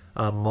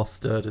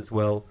Mostert as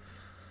well.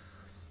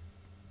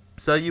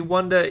 So you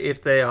wonder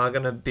if they are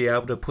going to be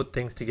able to put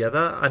things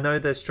together. I know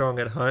they're strong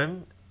at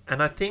home,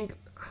 and I think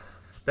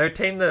they're a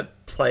team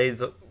that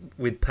plays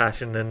with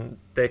passion, and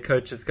their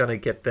coach is going to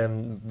get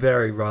them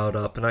very riled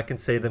up, and I can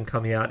see them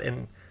coming out.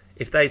 And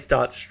if they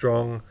start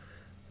strong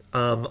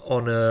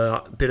on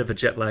a bit of a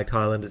jet-lagged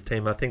Highlanders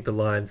team, I think the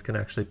Lions can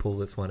actually pull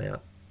this one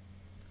out.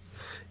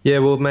 Yeah,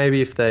 well,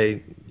 maybe if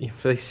they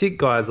sit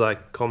guys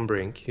like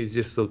Combrink, who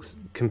just looks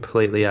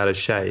completely out of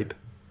shape,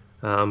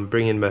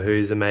 bring in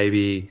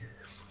Mahuza,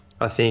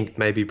 I think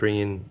maybe bring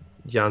in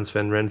Jans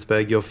van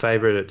Rensburg, your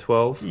favourite at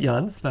 12.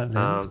 Jans van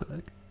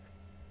Rensburg?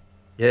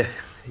 Yeah,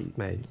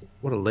 mate,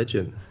 what a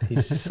legend.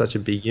 He's such a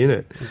big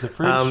unit. He's a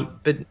fridge.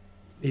 But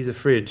he's a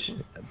fridge.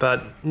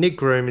 But Nick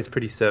Groom is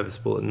pretty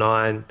serviceable at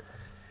 9.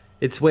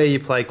 It's where you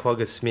play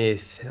Quagga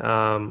Smith.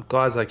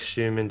 Guys like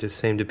Schumann just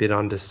seemed a bit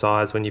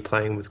undersized when you're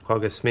playing with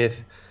Quagga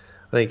Smith.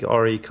 I think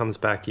Ori comes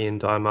back in,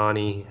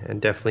 Daimani, and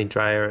definitely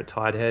Dreyer at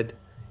tight head.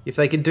 If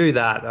they can do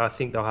that, I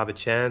think they'll have a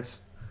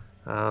chance.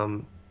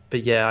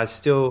 But yeah, I'm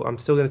still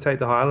going to take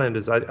the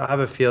Highlanders. I have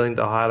a feeling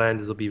the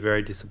Highlanders will be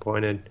very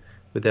disappointed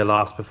with their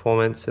last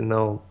performance, and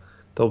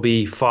they'll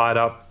be fired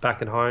up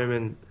back at home.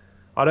 And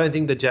I don't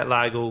think the jet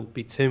lag will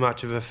be too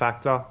much of a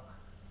factor.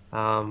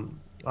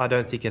 I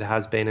don't think it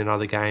has been in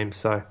other games,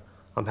 so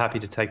I'm happy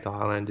to take the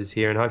Highlanders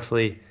here, and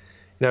hopefully,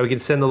 we can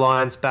send the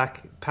Lions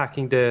back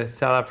packing to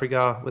South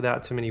Africa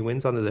without too many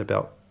wins under their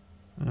belt.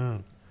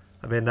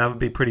 I mean, that would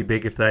be pretty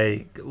big if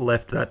they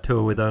left that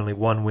tour with only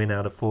 1 win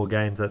out of 4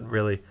 games. That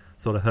really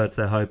sort of hurts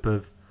their hope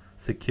of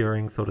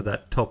securing sort of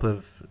that top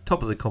of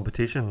the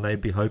competition.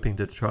 They'd be hoping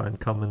to try and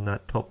come in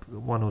that top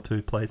 1 or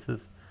 2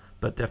 places,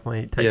 but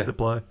definitely takes a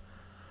blow.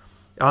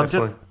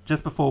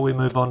 Just before we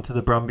move on to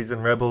the Brumbies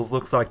and Rebels,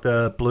 looks like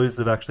the Blues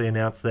have actually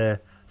announced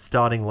their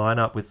starting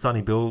lineup with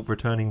Sonny Bill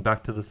returning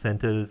back to the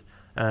centres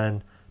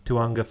and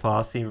Tuanga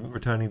Farsi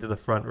returning to the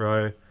front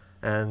row,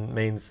 and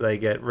means they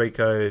get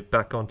Rico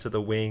back onto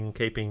the wing,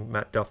 keeping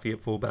Matt Duffy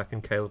at fullback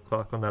and Caleb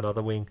Clark on that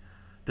other wing.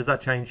 Does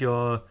that change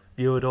your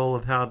view at all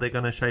of how they're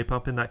going to shape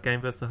up in that game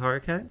versus the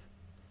Hurricanes?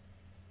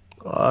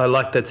 I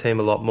like that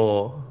team a lot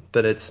more,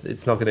 but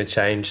it's not going to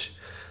change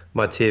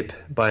my tip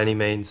by any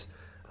means.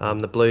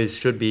 The Blues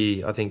should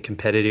be, I think,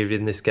 competitive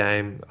in this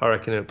game. I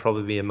reckon it'll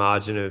probably be a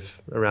margin of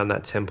around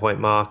that 10-point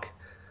mark.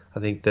 I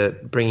think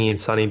that bringing in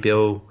Sonny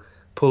Bill,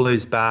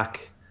 Pulu's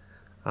back,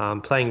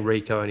 playing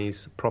Rico in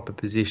his proper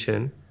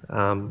position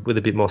with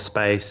a bit more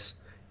space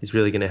is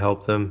really going to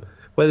help them.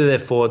 Whether their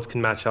forwards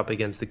can match up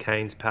against the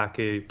Canes pack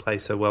who play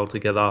so well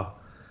together,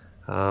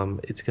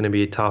 it's going to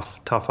be a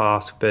tough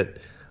ask. But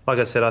like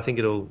I said, I think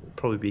it'll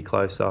probably be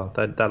closer.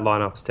 That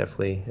lineup's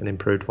definitely an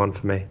improved one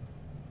for me.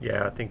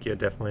 Yeah, I think you're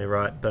definitely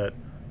right. But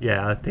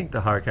yeah, I think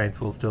the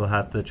Hurricanes will still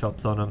have the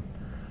chops on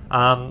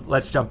them.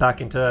 Let's jump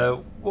back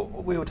into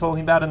what we were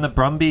talking about in the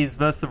Brumbies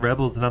versus the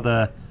Rebels,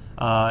 another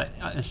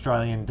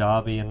Australian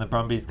derby, and the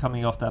Brumbies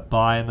coming off that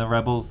bye and the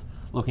Rebels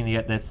looking to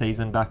get their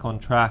season back on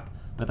track.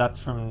 But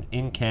that's from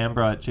in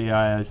Canberra at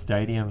GIO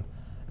Stadium.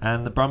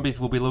 And the Brumbies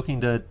will be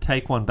looking to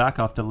take one back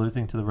after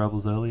losing to the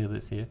Rebels earlier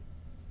this year.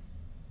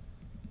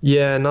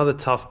 Yeah, another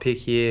tough pick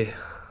here.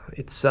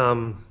 It's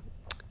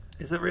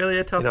Is it really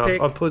a tough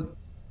pick?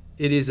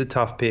 It is a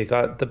tough pick.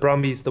 The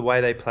Brumbies, the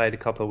way they played a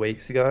couple of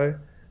weeks ago,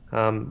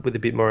 with a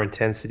bit more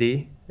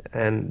intensity,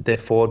 and their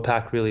forward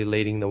pack really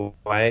leading the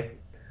way.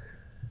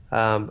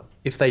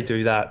 If they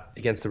do that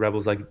against the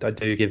Rebels, I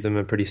do give them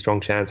a pretty strong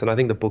chance. And I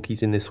think the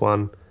bookies in this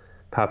one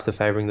perhaps are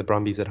favouring the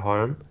Brumbies at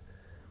home.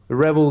 The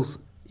Rebels,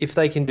 if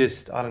they can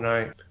just, I don't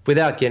know,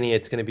 without Genia,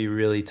 it's going to be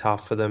really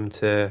tough for them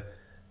to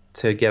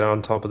get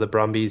on top of the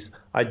Brumbies.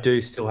 I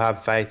do still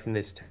have faith in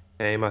this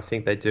team. I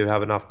think they do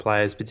have enough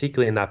players,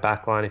 particularly in that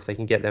back line, if they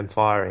can get them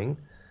firing.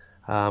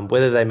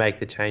 Whether they make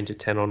the change at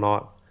 10 or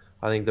not,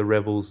 I think the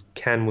Rebels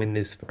can win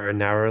this very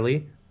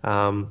narrowly.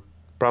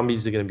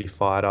 Brumbies are going to be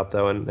fired up,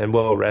 though, and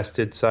well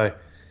rested. So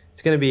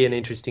it's going to be an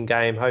interesting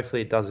game.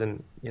 Hopefully it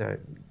doesn't,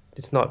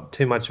 it's not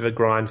too much of a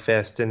grind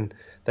fest and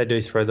they do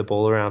throw the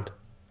ball around.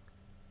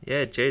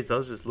 Yeah, geez, I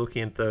was just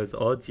looking at those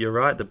odds. You're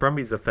right. The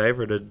Brumbies are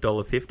favourite at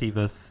 $1.50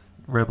 versus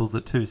Rebels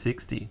at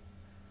 $2.60.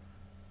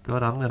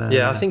 God, I'm going to...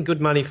 Yeah, I think good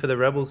money for the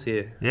Rebels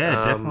here.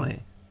 Yeah,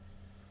 definitely.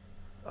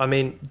 I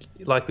mean,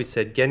 like we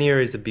said, Genia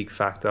is a big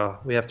factor.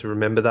 We have to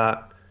remember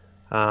that.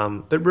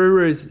 But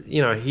Ruru's,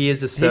 he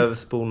is a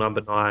serviceable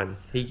number 9.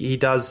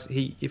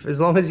 If as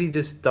long as he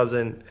just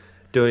doesn't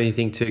do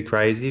anything too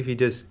crazy, if he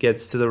just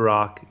gets to the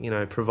ruck,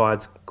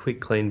 provides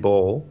quick, clean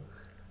ball,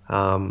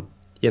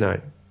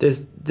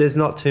 there's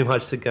not too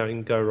much to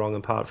go wrong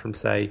apart from,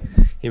 say,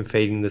 him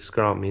feeding the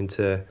scrum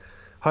into.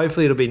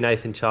 Hopefully, it'll be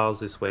Nathan Charles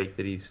this week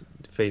that he's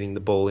feeding the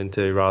ball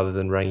into rather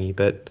than Rangi.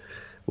 But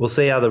we'll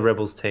see how the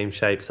Rebels team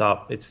shapes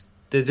up.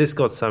 They've just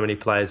got so many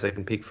players they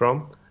can pick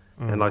from.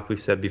 And like we've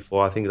said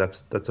before, I think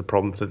that's a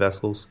problem for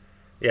Vessels.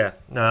 Yeah,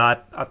 no,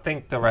 I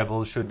think the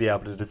Rebels should be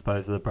able to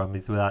dispose of the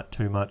Brumbies without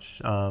too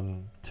much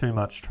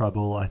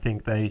trouble. I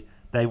think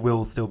they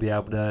will still be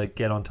able to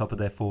get on top of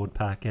their forward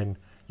pack, and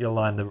you'll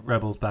line the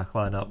Rebels back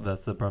line up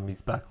versus the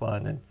Brumbies back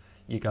line, and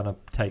you're going to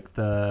take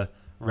the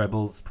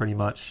Rebels pretty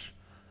much,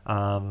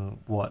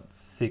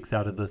 6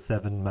 out of the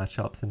 7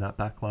 matchups in that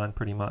back line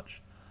pretty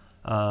much.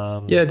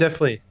 Yeah,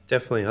 definitely.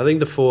 I think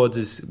the forwards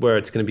is where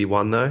it's going to be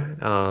won,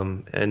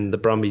 though. And the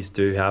Brumbies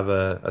do have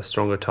a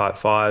stronger tight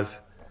 5.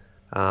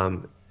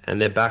 And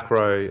their back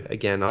row,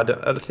 again, I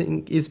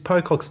think, is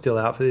Pocock still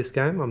out for this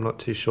game? I'm not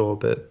too sure,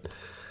 but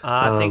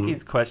I think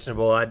he's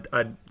questionable.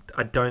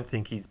 I don't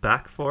think he's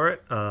back for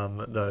it.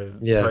 Though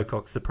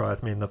Pocock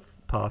surprised me in the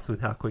past with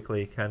how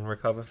quickly he can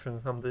recover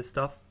from some of this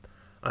stuff.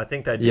 I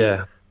think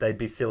they'd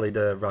be silly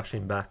to rush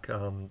him back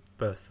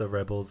versus the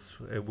Rebels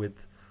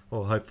with,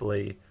 well,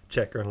 hopefully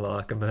Checker and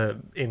Larkham are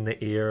in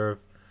the ear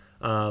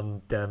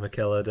of Dan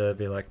McKellar to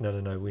be like,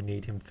 no, we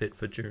need him fit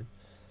for June.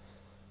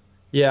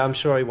 Yeah, I'm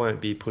sure he won't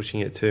be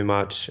pushing it too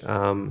much.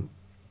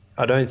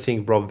 I don't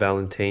think Rob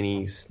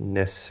Valentini's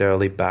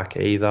necessarily back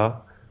either.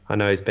 I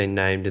know he's been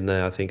named in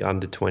the, I think,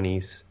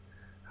 under-20s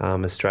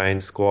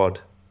Australian squad.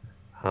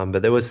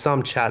 But there was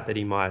some chat that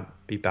he might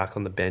be back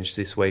on the bench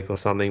this week or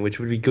something, which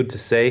would be good to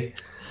see.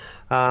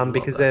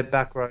 Because their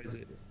back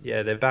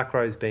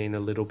row's been a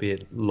little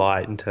bit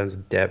light in terms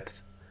of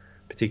depth,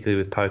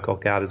 particularly with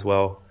Pocock out as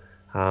well.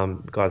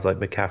 Guys like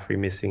McCaffrey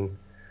missing.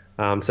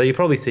 So you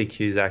probably see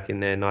Cusack in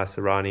there,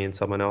 Naisarani and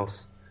someone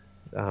else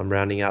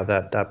rounding out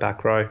that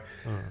back row.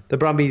 The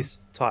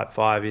Brumbies type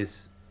 5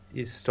 is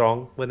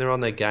strong. When they're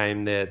on their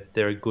game, they're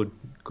a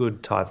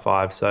good type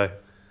 5. So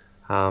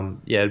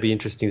it'd be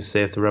interesting to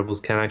see if the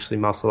Rebels can actually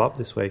muscle up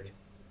this week.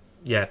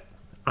 Yeah,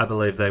 I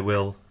believe they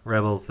will.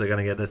 Rebels, they're going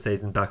to get their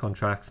season back on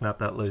track, snap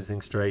that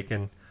losing streak,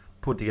 and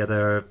put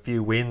together a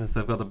few wins.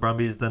 They've got the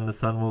Brumbies, then the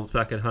Sunwolves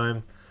back at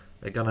home.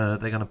 They're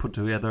gonna put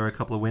together a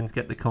couple of wins,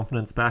 get the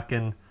confidence back,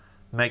 and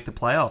make the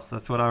playoffs.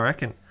 That's what I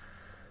reckon.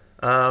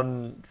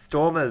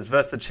 Stormers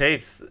versus the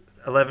Chiefs,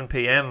 11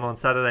 p.m. on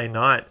Saturday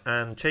night,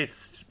 and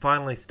Chiefs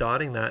finally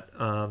starting that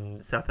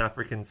South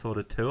African sort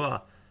of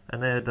tour,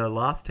 and they're the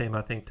last team,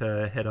 I think,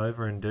 to head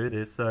over and do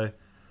this. So,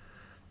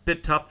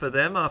 bit tough for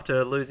them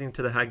after losing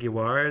to the Haggy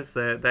Warriors.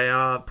 They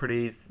are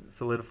pretty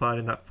solidified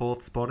in that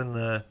 4th spot in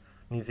the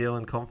New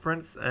Zealand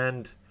Conference.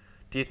 And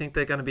do you think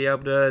they're going to be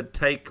able to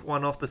take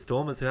one off the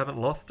Stormers, who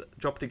haven't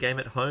dropped a game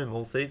at home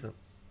all season?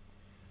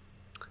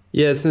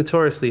 Yeah, it's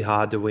notoriously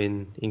hard to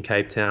win in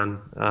Cape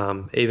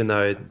Town, even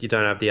though you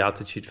don't have the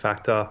altitude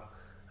factor.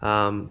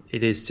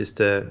 It is just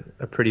a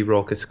pretty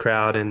raucous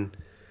crowd. And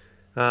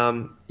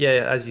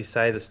as you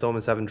say, the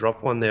Stormers haven't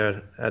dropped one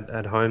there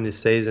at home this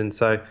season.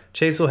 So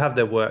Chiefs will have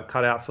their work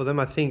cut out for them.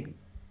 I think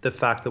the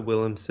fact that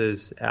Willems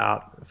is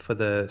out for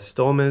the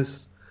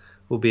Stormers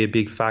will be a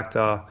big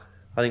factor.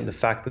 I think the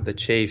fact that the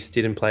Chiefs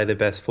didn't play their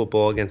best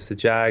football against the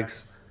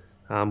Jags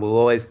will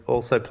always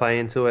also play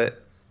into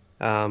it.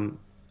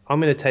 I'm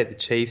going to take the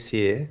Chiefs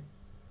here.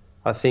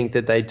 I think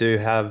that they do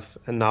have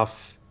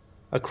enough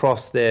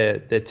across their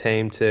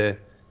team to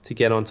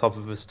get on top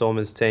of a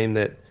Stormers team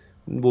that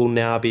will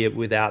now be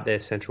without their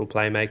central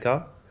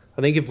playmaker.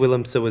 I think if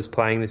Willemse was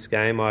playing this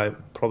game, I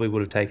probably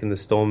would have taken the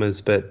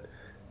Stormers, but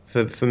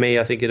for me,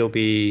 I think it'll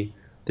be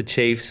the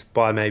Chiefs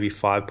by maybe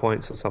 5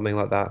 points or something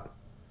like that.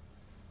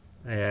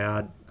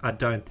 Yeah, I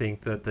don't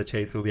think that the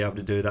Chiefs will be able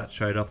to do that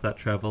straight off that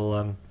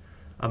travel.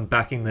 I'm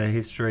backing the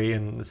history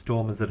and the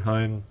Stormers at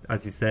home.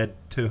 As you said,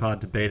 too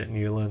hard to beat at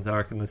Newlands. I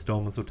reckon the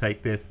Stormers will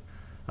take this.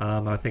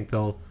 I think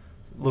they'll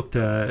look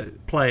to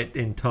play it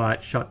in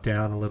tight, shut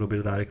down a little bit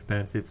of that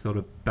expansive sort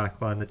of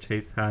backline the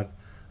Chiefs have,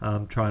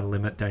 try and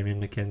limit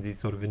Damien McKenzie's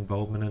sort of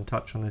involvement and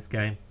touch on this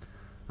game.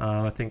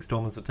 I think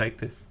Stormers will take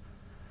this.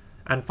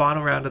 And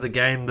final round of the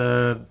game,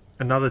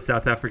 another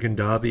South African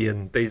derby,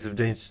 and these have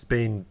just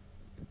been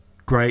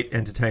great,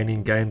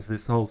 entertaining games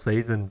this whole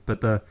season,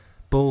 but the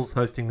Bulls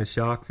hosting the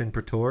Sharks in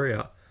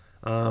Pretoria.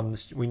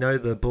 We know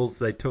the Bulls,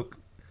 they took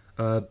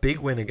a big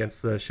win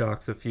against the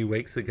Sharks a few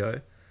weeks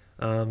ago.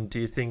 Do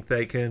you think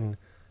they can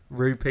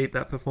repeat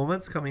that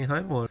performance coming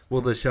home, or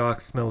will the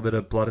Sharks smell a bit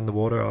of blood in the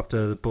water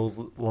after the Bulls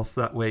lost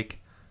that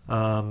week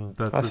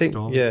versus the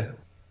Storms? Yeah,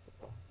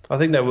 I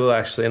think they will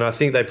actually, and I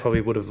think they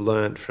probably would have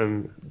learnt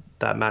from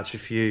that match a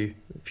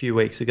few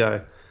weeks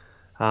ago.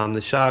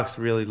 The Sharks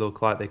really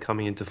look like they're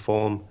coming into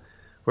form,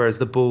 whereas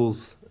the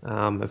Bulls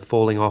are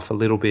falling off a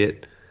little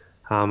bit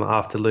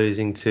after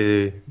losing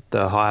to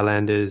the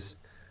Highlanders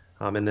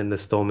and then the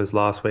Stormers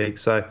last week.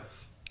 So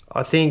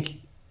I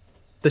think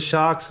the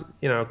Sharks,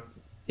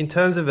 in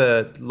terms of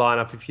a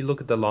lineup, if you look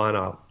at the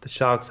lineup, the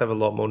Sharks have a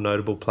lot more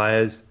notable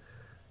players,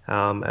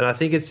 and I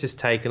think it's just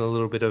taken a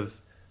little bit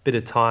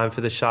of time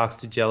for the Sharks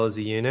to gel as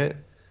a unit.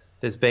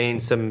 There's been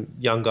some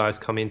young guys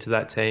come into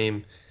that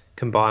team,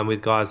 combined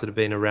with guys that have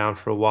been around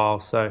for a while.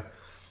 So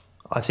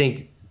I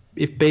think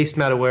if Beast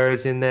Matawera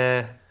is in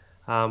there,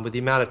 with the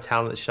amount of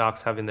talent the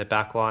Sharks have in their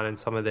backline and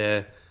some of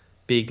their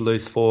big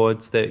loose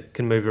forwards that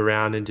can move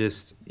around and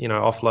just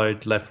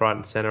offload left, right,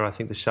 and centre, I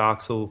think the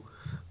Sharks will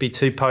be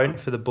too potent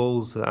for the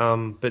Bulls.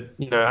 But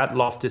at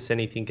Loftus,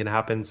 anything can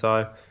happen.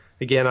 So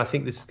again, I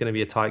think this is going to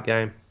be a tight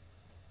game.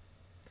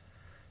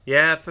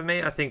 Yeah, for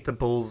me, I think the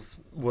Bulls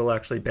will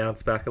actually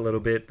bounce back a little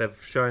bit.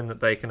 They've shown that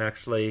they can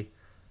actually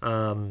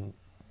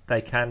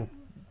they can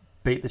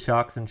beat the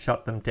Sharks and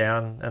shut them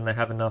down, and they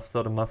have enough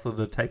sort of muscle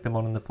to take them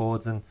on in the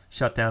forwards and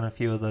shut down a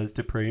few of those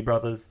Dupree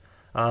brothers.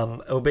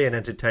 It'll be an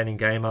entertaining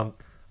game. I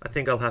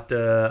think I'll have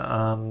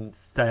to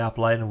stay up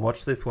late and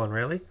watch this one,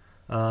 really,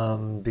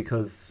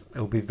 because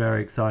it'll be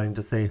very exciting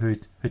to see who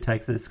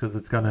takes this, because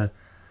it's going to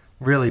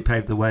really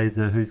pave the way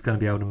to who's going to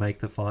be able to make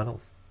the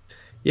finals.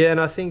 Yeah,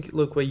 and I think,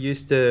 look, we're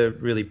used to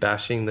really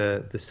bashing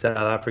the South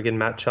African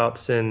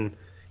matchups, and,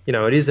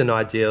 it isn't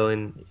ideal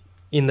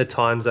in the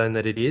time zone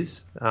that it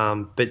is.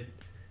 But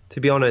to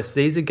be honest,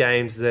 these are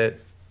games that,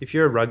 if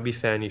you're a rugby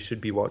fan, you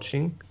should be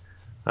watching.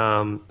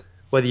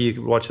 Whether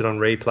you watch it on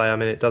replay,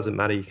 it doesn't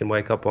matter. You can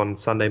wake up on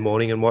Sunday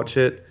morning and watch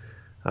it.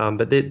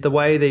 But the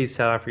way these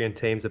South African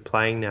teams are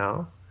playing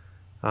now,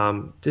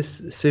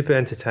 just super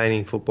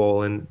entertaining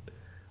football, and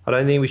I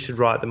don't think we should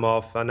write them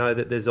off. I know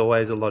that there's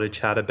always a lot of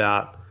chat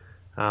about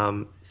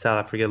South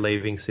Africa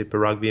leaving Super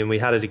Rugby, and we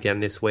had it again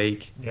this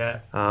week. Yeah.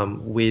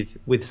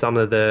 With some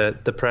of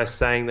the press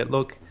saying that,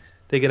 look,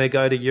 they're going to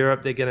go to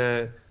Europe, they're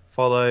going to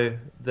follow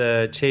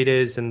the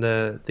Cheetahs and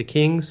the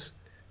Kings,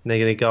 and they're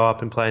going to go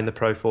up and play in the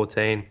Pro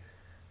 14.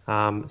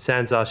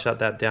 Sanzar shut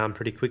that down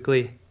pretty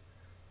quickly.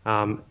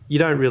 You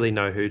don't really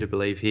know who to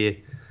believe here.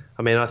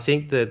 I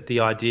think that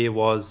the idea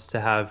was to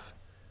have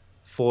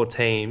 4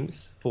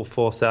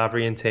 South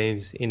African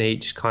teams in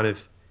each kind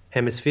of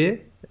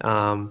hemisphere,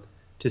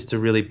 just to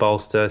really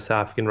bolster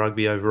South African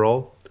rugby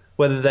overall.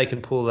 Whether they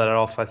can pull that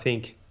off, I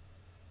think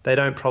they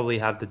don't probably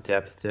have the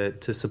depth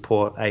to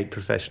support 8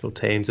 professional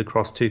teams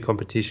across 2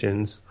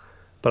 competitions,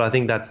 but I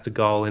think that's the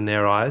goal in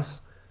their eyes.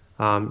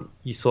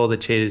 You saw the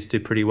Cheetahs do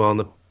pretty well in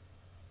the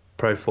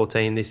Pro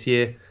 14 this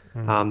year.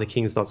 The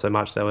Kings not so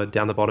much. They were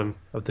down the bottom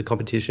of the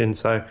competition.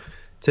 So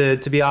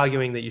to be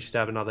arguing that you should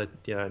have another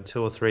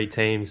 2 or 3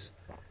 teams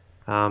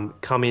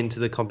come into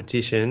the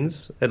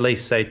competitions, at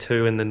least say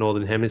 2 in the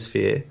Northern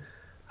Hemisphere,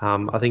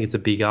 I think it's a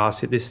big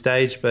ask at this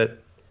stage.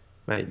 But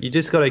mate, you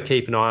just got to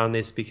keep an eye on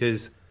this,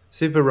 because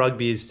Super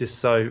Rugby is just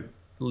so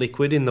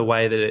liquid in the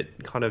way that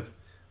it kind of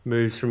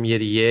moves from year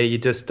to year. You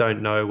just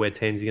don't know where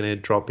teams are going to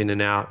drop in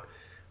and out.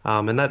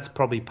 And that's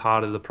probably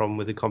part of the problem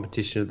with the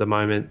competition at the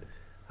moment.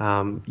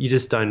 You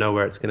just don't know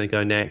where it's going to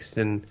go next,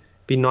 and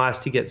it'd be nice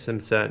to get some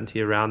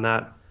certainty around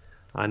that.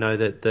 I know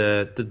that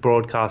the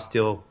broadcast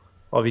deal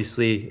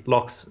obviously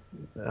locks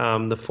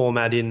the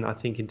format in, I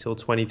think, until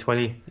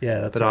 2020.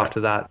 Yeah, that's but right. After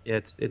that,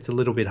 it's a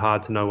little bit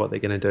hard to know what they're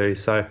going to do.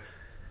 So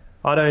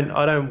I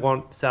don't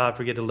want South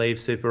Africa to leave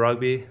Super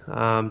Rugby,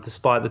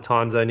 despite the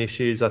time zone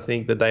issues. I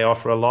think that they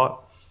offer a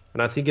lot,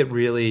 and I think it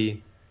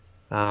really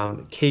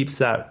keeps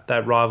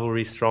that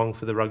rivalry strong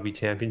for the Rugby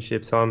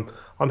Championship. So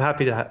I'm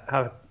happy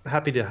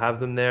to have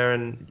them there,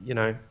 and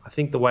I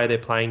think the way they're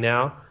playing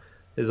now,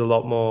 there's a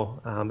lot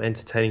more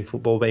entertaining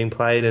football being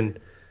played, and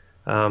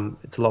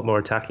it's a lot more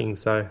attacking.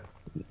 So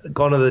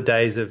gone are the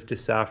days of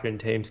just South African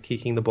teams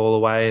kicking the ball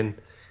away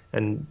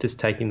and just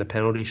taking the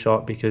penalty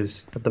shot,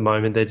 because at the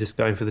moment they're just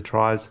going for the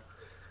tries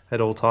at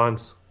all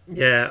times.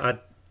 Yeah, I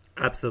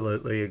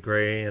absolutely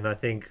agree, and I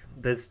think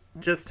there's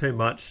just too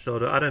much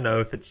sort of, I don't know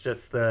if it's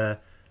just the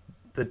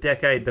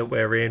decade that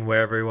we're in,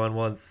 where everyone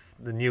wants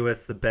the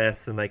newest, the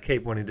best, and they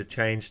keep wanting to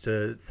change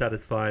to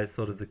satisfy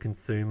sort of the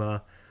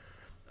consumer.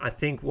 I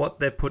think what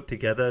they've put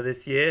together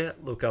this year,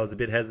 look, I was a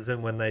bit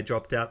hesitant when they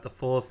dropped out the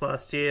Force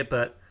last year,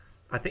 but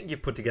I think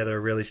you've put together a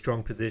really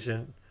strong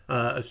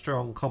a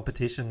strong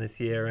competition this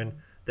year, and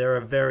there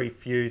are very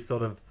few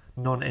sort of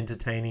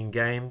non-entertaining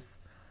games.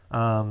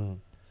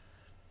 I'm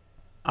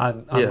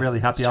really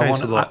happy. I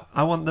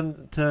want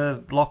them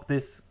to lock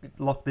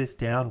this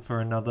down for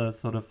another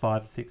sort of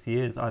 5-6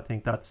 years. I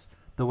think that's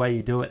the way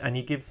you do it, and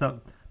you give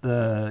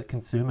the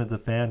consumer, the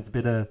fans, a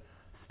bit of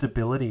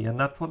stability, and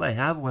that's what they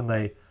have when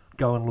they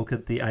go and look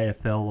at the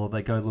AFL or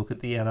they go look at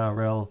the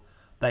NRL.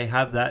 They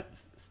have that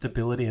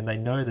stability, and they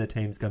know their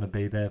team's going to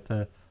be there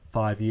for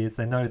 5 years.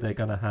 They know they're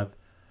going to have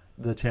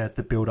the chance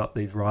to build up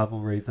these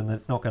rivalries, and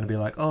it's not going to be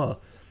like,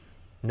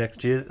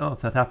 next year,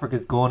 South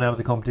Africa's gone out of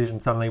the competition,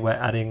 suddenly we're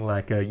adding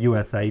like a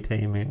USA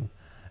team in,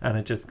 and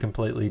it's just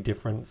completely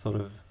different sort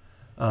of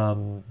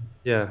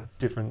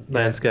different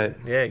landscape.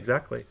 Yeah,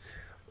 exactly.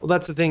 Well,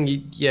 that's the thing.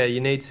 You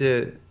need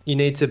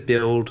to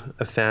build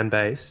a fan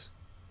base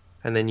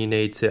and then you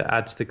need to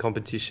add to the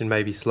competition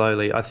maybe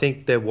slowly. I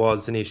think there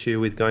was an issue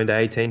with going to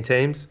 18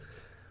 teams.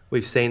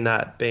 We've seen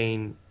that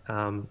being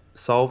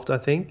solved, I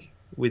think,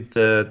 with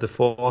the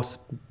Force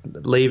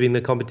leaving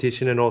the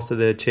competition and also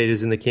the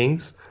Cheetahs and the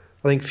Kings.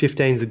 I think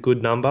 15 is a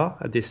good number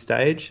at this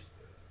stage.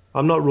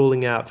 I'm not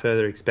ruling out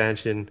further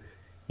expansion,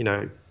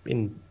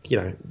 in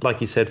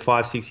like you said,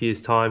 5-6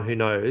 years time, who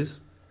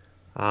knows?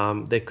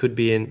 There could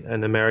be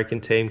an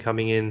American team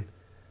coming in.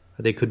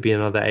 There could be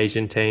another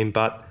Asian team,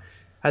 but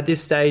at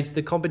this stage,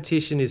 the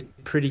competition is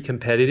pretty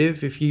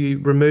competitive. If you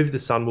remove the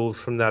Sunwolves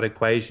from that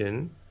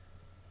equation,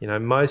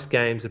 most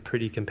games are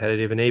pretty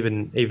competitive, and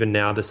even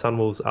now, the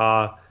Sunwolves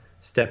are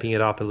stepping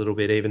it up a little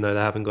bit, even though they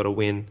haven't got a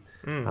win.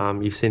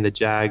 You've seen the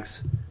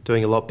Jags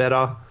doing a lot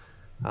better.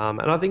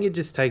 And I think it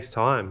just takes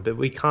time, but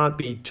we can't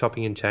be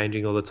chopping and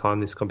changing all the time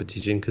this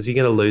competition, because you're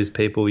going to lose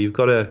people. You've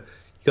got to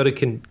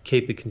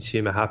keep the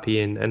consumer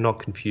happy and not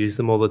confuse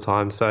them all the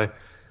time. So,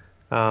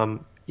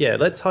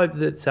 let's hope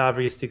that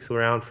Savary sticks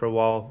around for a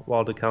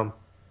while to come.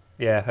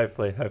 Yeah,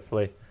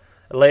 hopefully.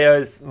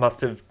 Leo's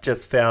must have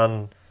just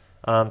found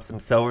some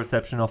cell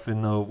reception off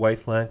in the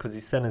wasteland, because he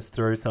sent us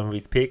through some of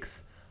his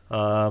picks.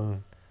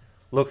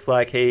 Looks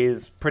like he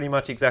is pretty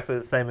much exactly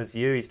the same as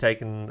you. He's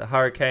taken the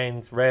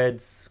Hurricanes,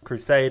 Reds,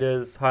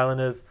 Crusaders,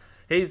 Highlanders.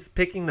 He's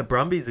picking the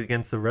Brumbies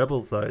against the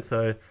Rebels, though.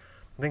 So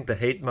I think the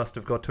heat must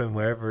have got to him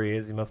wherever he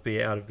is. He must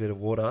be out of a bit of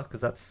water, because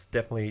that's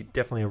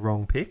definitely a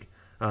wrong pick.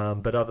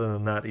 But other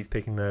than that, he's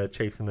picking the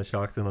Chiefs and the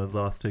Sharks in those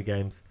last two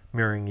games,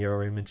 mirroring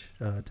your image,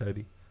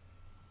 Toby.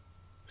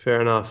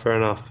 Fair enough.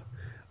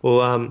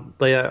 Well,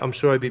 Leo, I'm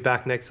sure he'll be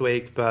back next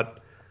week, but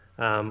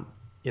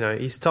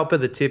he's top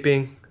of the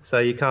tipping, so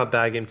you can't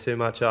bag him too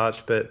much,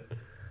 Arch. But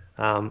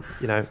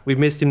we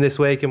missed him this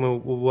week, and we'll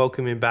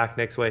welcome him back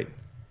next week.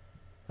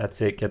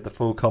 That's it. Get the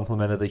full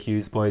complement of the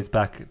Hughes boys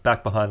back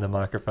behind the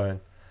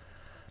microphone.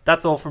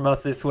 That's all from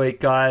us this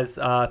week, guys.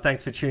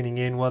 Thanks for tuning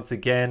in once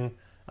again.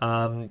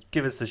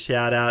 Give us a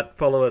shout out.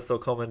 Follow us or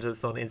comment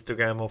us on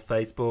Instagram or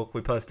Facebook.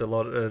 We post a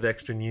lot of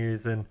extra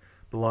news and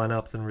the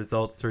lineups and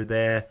results through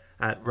there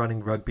at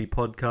Running Rugby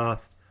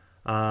Podcast.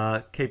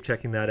 Keep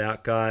checking that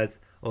out, guys,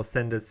 or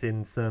send us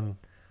in some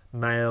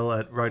mail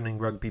at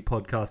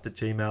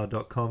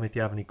runningrugbypodcast@gmail.com if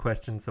you have any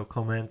questions or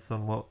comments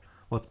on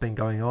what's been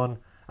going on.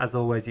 As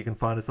always, you can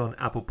find us on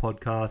Apple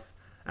Podcasts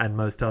and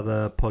most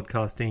other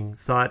podcasting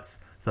sites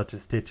such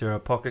as Stitcher or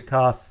Pocket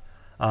Casts.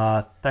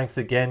 Thanks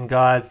again,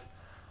 guys.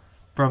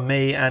 From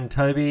me and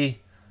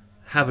Toby,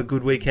 have a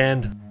good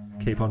weekend.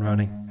 Keep on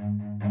running.